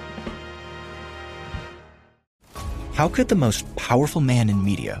 How could the most powerful man in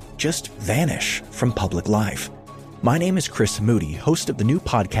media just vanish from public life? My name is Chris Moody, host of the new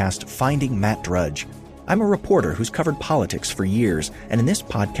podcast, Finding Matt Drudge. I'm a reporter who's covered politics for years, and in this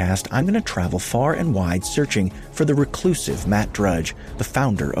podcast, I'm going to travel far and wide searching for the reclusive Matt Drudge, the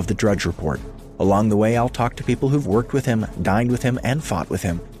founder of the Drudge Report. Along the way, I'll talk to people who've worked with him, dined with him, and fought with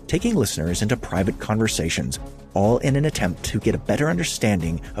him, taking listeners into private conversations, all in an attempt to get a better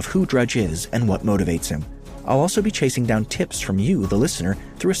understanding of who Drudge is and what motivates him. I'll also be chasing down tips from you, the listener,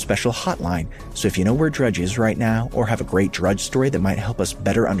 through a special hotline. So if you know where Drudge is right now or have a great Drudge story that might help us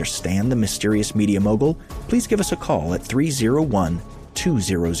better understand the mysterious media mogul, please give us a call at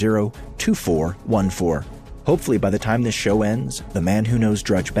 301-200-2414. Hopefully by the time this show ends, the man who knows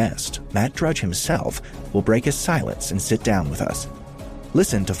Drudge best, Matt Drudge himself, will break his silence and sit down with us.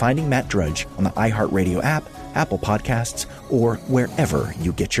 Listen to Finding Matt Drudge on the iHeartRadio app, Apple Podcasts, or wherever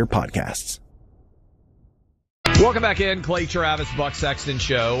you get your podcasts. Welcome back in, Clay Travis, Buck Sexton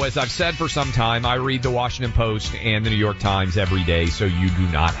Show. As I've said for some time, I read the Washington Post and the New York Times every day, so you do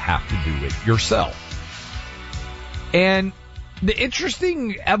not have to do it yourself. And the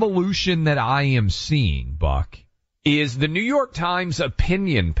interesting evolution that I am seeing, Buck, is the New York Times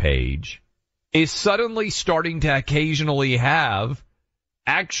opinion page is suddenly starting to occasionally have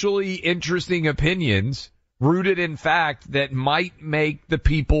actually interesting opinions rooted in fact that might make the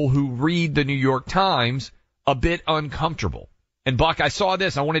people who read the New York Times a bit uncomfortable. And Buck, I saw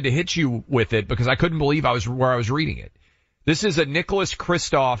this. I wanted to hit you with it because I couldn't believe where I was reading it. This is a Nicholas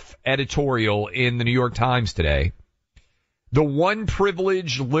Kristof editorial in the New York Times today. The one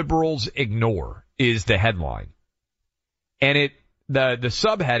privilege liberals ignore is the headline. And the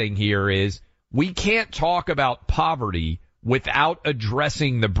subheading here is, we can't talk about poverty without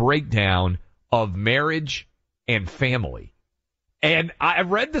addressing the breakdown of marriage and family. And I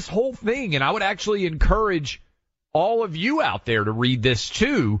read this whole thing, and I would actually encourage all of you out there to read this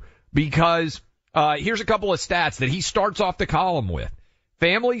too, because here's a couple of stats that he starts off the column with.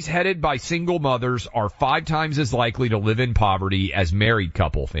 Families headed by single mothers are 5 times as likely to live in poverty as married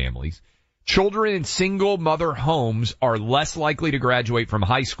couple families. Children in single mother homes are less likely to graduate from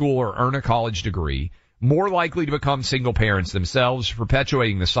high school or earn a college degree, more likely to become single parents themselves,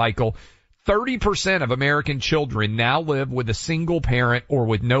 perpetuating the cycle. 30% of American children now live with a single parent or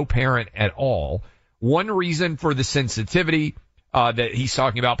with no parent at all. One reason for the sensitivity that he's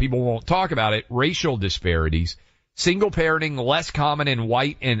talking about, people won't talk about it, racial disparities. Single parenting less common in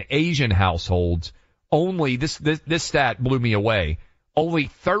white and Asian households. Only, this stat blew me away, only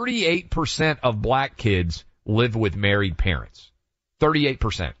 38% of black kids live with married parents.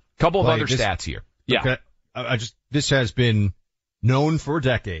 38%. Couple of other stats here. Yeah. Okay. This has been known for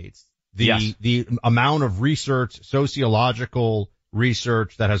decades. The amount of research, sociological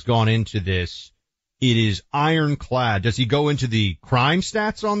research that has gone into this, it is ironclad. Does he go into the crime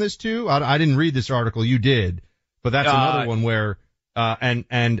stats on this too? I didn't read this article. You did, but that's another one where,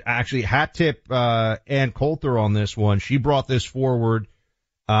 and actually hat tip, Ann Coulter on this one. She brought this forward,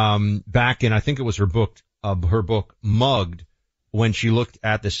 back in, I think it was her book Mugged, when she looked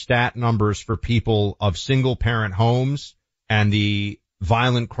at the stat numbers for people of single parent homes and the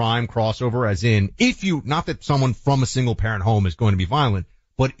violent crime crossover, as in, not that someone from a single parent home is going to be violent,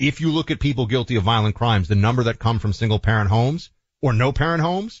 but if you look at people guilty of violent crimes, the number that come from single parent homes or no parent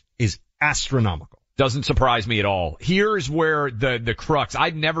homes is astronomical. Doesn't surprise me at all. Here's where the crux,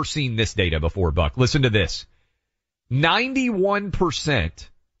 I'd never seen this data before, Buck. Listen to this. 91%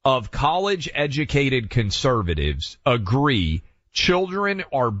 of college educated conservatives agree children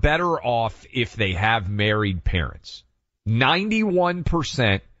are better off if they have married parents.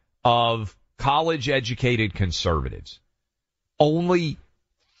 91% of college-educated conservatives. Only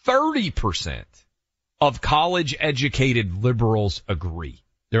 30% of college-educated liberals agree.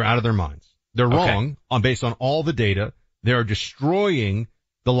 They're out of their minds. They're wrong based on all the data. They're destroying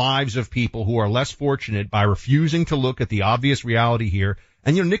the lives of people who are less fortunate by refusing to look at the obvious reality here.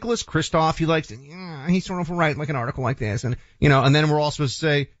 And, Nicholas Kristof, he's sort of write like an article like this. And, and then we're all supposed to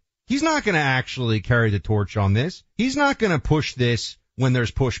say, he's not going to actually carry the torch on this. He's not going to push this when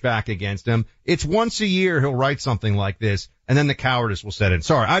there's pushback against him. It's once a year he'll write something like this, and then the cowardice will set in.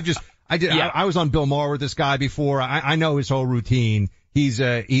 Sorry, I was on Bill Maher with this guy before. I know his whole routine. He's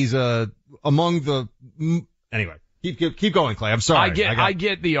among the, anyway. Keep going, Clay. I'm sorry. I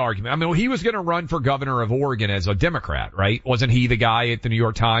get the argument. I mean, he was going to run for governor of Oregon as a Democrat, right? Wasn't he the guy at the New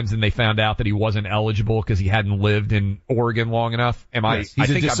York Times and they found out that he wasn't eligible because he hadn't lived in Oregon long enough? Yes,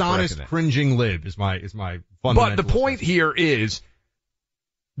 he's a dishonest, cringing lib is my fundamental. But the point here is,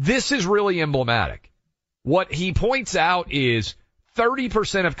 this is really emblematic. What he points out is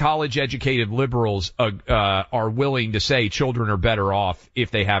 30% of college-educated liberals are willing to say children are better off if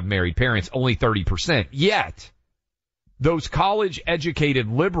they have married parents. Only 30%. Yet, those college-educated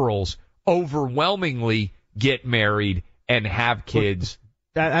liberals overwhelmingly get married and have kids.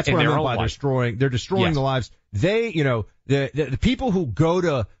 That's what I mean by they're destroying the lives. They, the people who go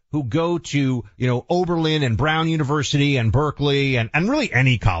to, Oberlin and Brown University and Berkeley and really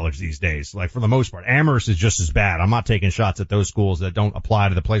any college these days, like for the most part, Amherst is just as bad. I'm not taking shots at those schools that don't apply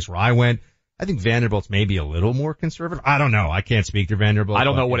to the place where I went. I think Vanderbilt's maybe a little more conservative. I don't know. I can't speak to Vanderbilt. I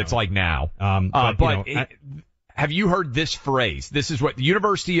don't know what it's like now. Have you heard this phrase? This is what the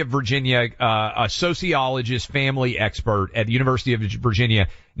University of Virginia, a sociologist, family expert at the University of Virginia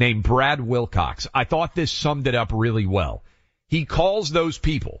named Brad Wilcox. I thought this summed it up really well. He calls those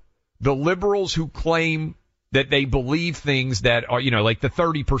people, the liberals who claim that they believe things that are, like the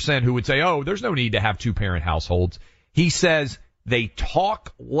 30% who would say, oh, there's no need to have 2-parent households. He says they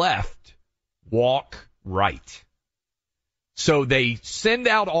talk left, walk right. So they send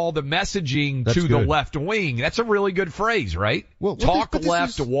out all the messaging to the left wing. That's a really good phrase, right? Well, talk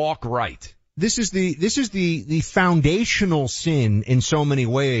left, walk right. This is the foundational sin in so many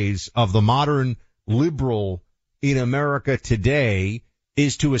ways of the modern liberal in America today,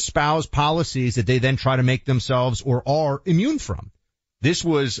 is to espouse policies that they then try to make themselves or are immune from. This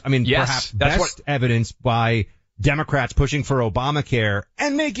was, perhaps best evidenced by Democrats pushing for Obamacare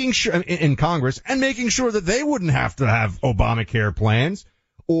and making sure in Congress and making sure that they wouldn't have to have Obamacare plans,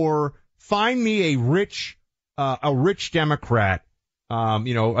 or find me a rich Democrat,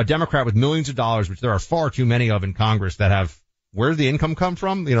 a Democrat with millions of dollars, which there are far too many of in Congress that have, where's the income come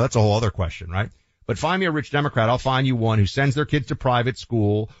from? That's a whole other question, right? But find me a rich Democrat. I'll find you one who sends their kids to private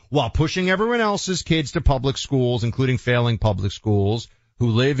school while pushing everyone else's kids to public schools, including failing public schools,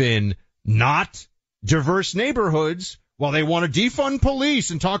 who live in not diverse neighborhoods while they want to defund police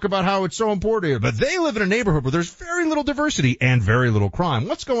and talk about how it's so important. But they live in a neighborhood where there's very little diversity and very little crime.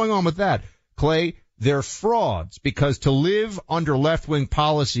 What's going on with that? Clay, they're frauds, because to live under left-wing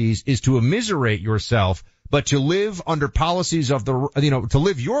policies is to immiserate yourself, but to live under policies of to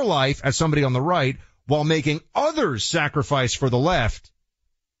live your life as somebody on the right while making others sacrifice for the left,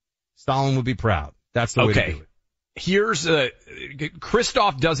 Stalin would be proud. That's the way to do it. Here's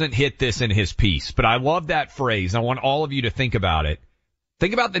Christoph doesn't hit this in his piece, but I love that phrase. I want all of you to think about it.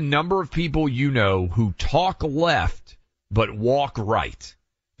 Think about the number of people who talk left but walk right.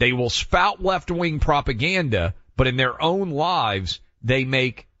 They will spout left-wing propaganda, but in their own lives, they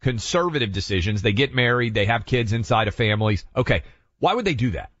make conservative decisions. They get married. They have kids inside of families. Okay, why would they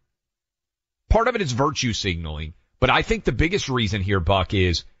do that? Part of it is virtue signaling, but I think the biggest reason here, Buck,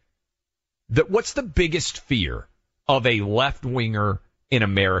 is that what's the biggest fear of a left-winger in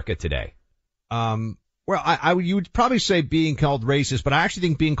America today? You would probably say being called racist, but I actually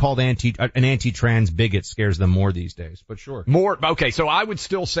think being called an anti-trans bigot scares them more these days, but sure. Okay, so I would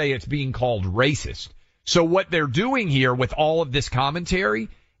still say it's being called racist. So what they're doing here with all of this commentary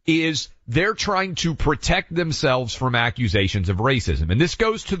is they're trying to protect themselves from accusations of racism. And this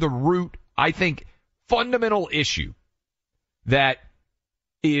goes to the root, I think, fundamental issue that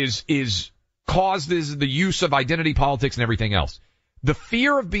causes the use of identity politics and everything else. The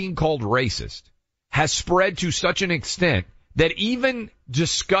fear of being called racist has spread to such an extent that even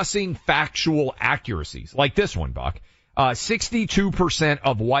discussing factual accuracies, like this one, Buck, 62%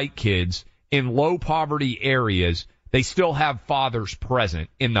 of white kids in low poverty areas, they still have fathers present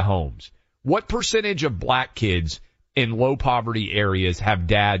in the homes. What percentage of black kids in low poverty areas have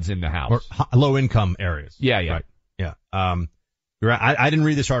dads in the house? Or low income areas. Yeah. Right. Yeah. I didn't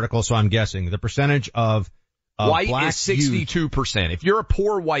read this article, so I'm guessing the percentage of white black is 62%. If you're a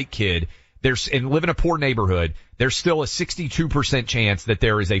poor white kid and live in a poor neighborhood, there's still a 62% chance that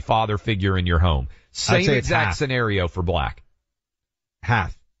there is a father figure in your home. Same exact scenario for black.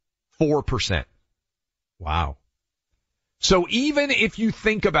 Half. 4%. Wow. So even if you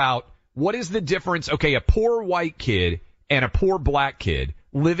think about what is the difference, okay, a poor white kid and a poor black kid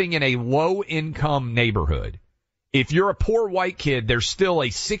living in a low income neighborhood, if you're a poor white kid, there's still a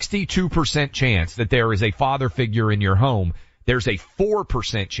 62% chance that there is a father figure in your home. There's a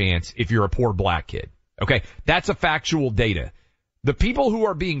 4% chance if you're a poor black kid. Okay, that's a factual data. The people who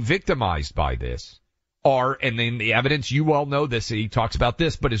are being victimized by this are, and then the evidence, you well know this, he talks about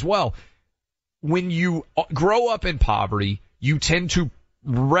this, but as well, when you grow up in poverty, you tend to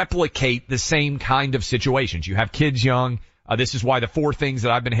replicate the same kind of situations. You have kids young. This is why the 4 things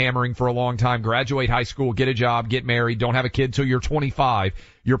that I've been hammering for a long time: graduate high school, get a job, get married, don't have a kid till you're 25.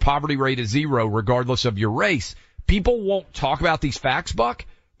 Your poverty rate is 0 regardless of your race. People won't talk about these facts, Buck,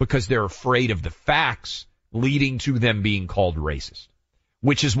 because they're afraid of the facts leading to them being called racist.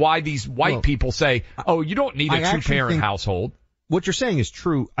 Which is why these white people say, oh, you don't need a 2-parent household. What you're saying is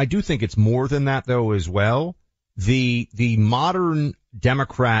true. I do think it's more than that, though, as well. the modern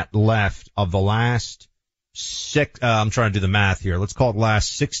Democrat left of the last I'm trying to do the math here. Let's call it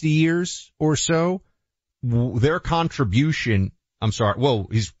last 60 years or so. Their contribution, I'm sorry. Whoa,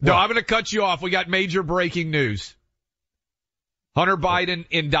 No, I'm going to cut you off. We got major breaking news. Hunter Biden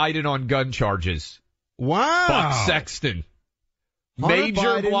indicted on gun charges. Wow. Buck Sexton.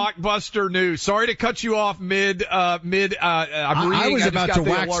 Major blockbuster news. Sorry to cut you off mid. I'm reading. I was about to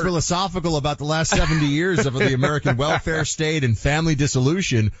wax philosophical about the last 70 years of the American welfare state and family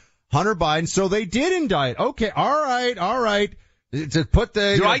dissolution. Hunter Biden. So they did indict. Okay. All right. To put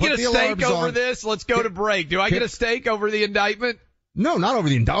the. Do I get a stake over this? Let's go to break. Do I get a stake over the indictment? No, not over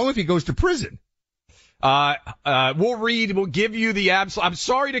the indictment if he goes to prison. We'll give you the absolute. I'm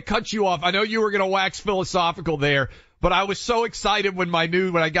sorry to cut you off. I know you were going to wax philosophical there, but I was so excited when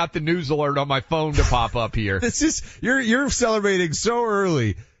I got the news alert on my phone to pop up here. You're celebrating so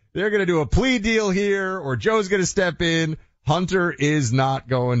early. They're going to do a plea deal here, or Joe's going to step in. Hunter is not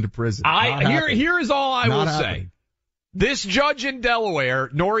going to prison. Here is all I will say. This judge in Delaware,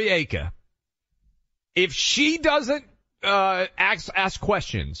 Noriega, if she doesn't ask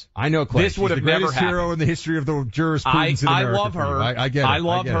questions, I know Clay. This would have never happened. Hero in the history of the jurisprudence in I America. love her. I get it. I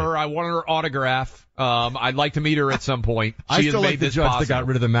love her. I want her autograph. I'd like to meet her at some point. I still like the judge that got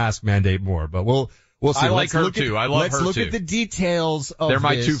rid of the mask mandate more, but we'll see. I like her too. I love her too. Let's look at the details of They're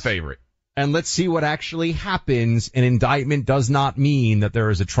my this, two favorite. And let's see what actually happens. An indictment does not mean that there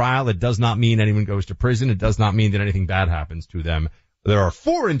is a trial. It does not mean anyone goes to prison. It does not mean that anything bad happens to them. There are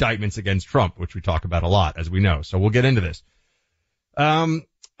 4 indictments against Trump, which we talk about a lot, as we know. So we'll get into this.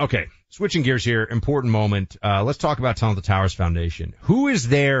 Okay. Switching gears here. Important moment. Let's talk about Tunnel to Towers Foundation. Who is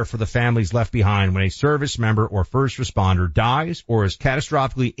there for the families left behind when a service member or first responder dies or is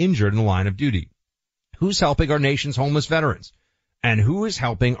catastrophically injured in the line of duty? Who's helping our nation's homeless veterans? And who is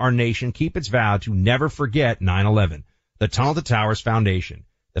helping our nation keep its vow to never forget 9/11? The Tunnel to Towers Foundation.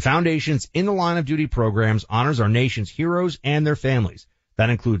 The foundation's In the Line of Duty programs honors our nation's heroes and their families.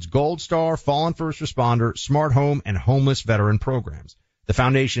 That includes Gold Star, Fallen First Responder, Smart Home, and Homeless Veteran programs. The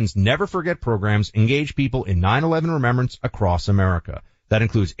foundation's Never Forget programs engage people in 9/11 remembrance across America. That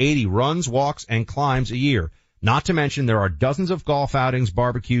includes 80 runs, walks, and climbs a year. Not to mention there are dozens of golf outings,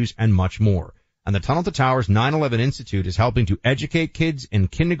 barbecues, and much more. And the Tunnel to Towers 9/11 Institute is helping to educate kids in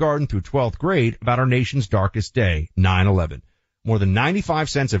kindergarten through 12th grade about our nation's darkest day, 9/11. More than 95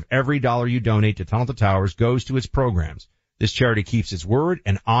 cents of every dollar you donate to Tunnel to Towers goes to its programs. This charity keeps its word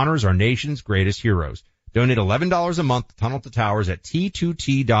and honors our nation's greatest heroes. Donate $11 a month to Tunnel to Towers at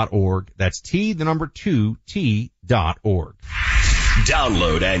T2T.org. That's T2T.org.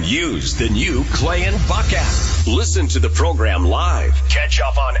 Download and use the new Clay and Buck app. Listen to the program live. Catch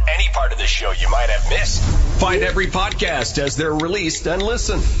up on any part of the show you might have missed. Find every podcast as they're released and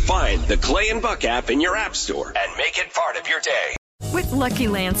listen. Find the Clay and Buck app in your app store and make it part of your day. With Lucky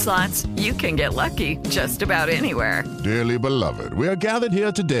Land Slots, you can get lucky just about anywhere. Dearly beloved, we are gathered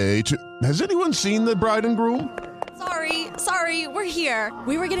here today to... Has anyone seen the bride and groom? Sorry, we're here.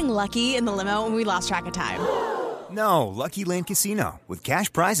 We were getting lucky in the limo and we lost track of time. No, Lucky Land Casino, with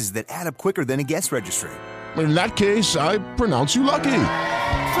cash prizes that add up quicker than a guest registry. In that case, I pronounce you lucky.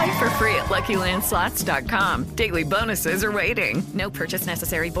 Play for free at LuckyLandSlots.com. Daily bonuses are waiting. No purchase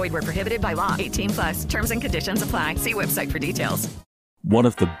necessary. Void where prohibited by law. 18+. Terms and conditions apply. See website for details. One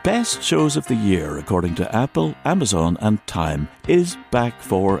of the best shows of the year, according to Apple, Amazon, and Time, is back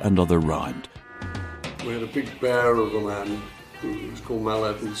for another round. We had a big bear of a man who was called Mal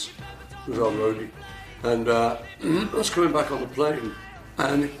Evans, who was our roadie. And I was coming back on the plane,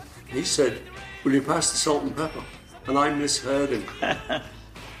 and he said, "Will you pass the salt and pepper?" And I misheard him.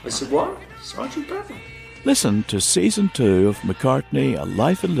 I said, "What? Sergeant Pepper?" Listen to Season 2 of McCartney, A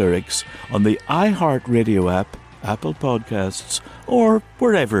Life in Lyrics on the iHeartRadio app, Apple Podcasts, or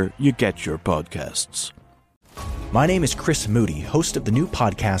wherever you get your podcasts. My name is Chris Moody, host of the new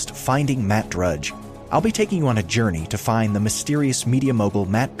podcast, Finding Matt Drudge. I'll be taking you on a journey to find the mysterious media mogul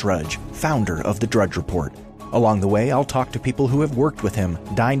Matt Drudge, founder of The Drudge Report. Along the way, I'll talk to people who have worked with him,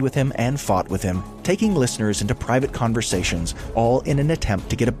 dined with him, and fought with him, taking listeners into private conversations, all in an attempt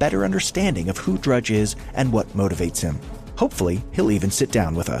to get a better understanding of who Drudge is and what motivates him. Hopefully, he'll even sit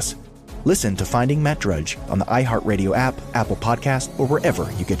down with us. Listen to Finding Matt Drudge on the iHeartRadio app, Apple Podcast, or wherever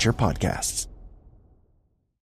you get your podcasts.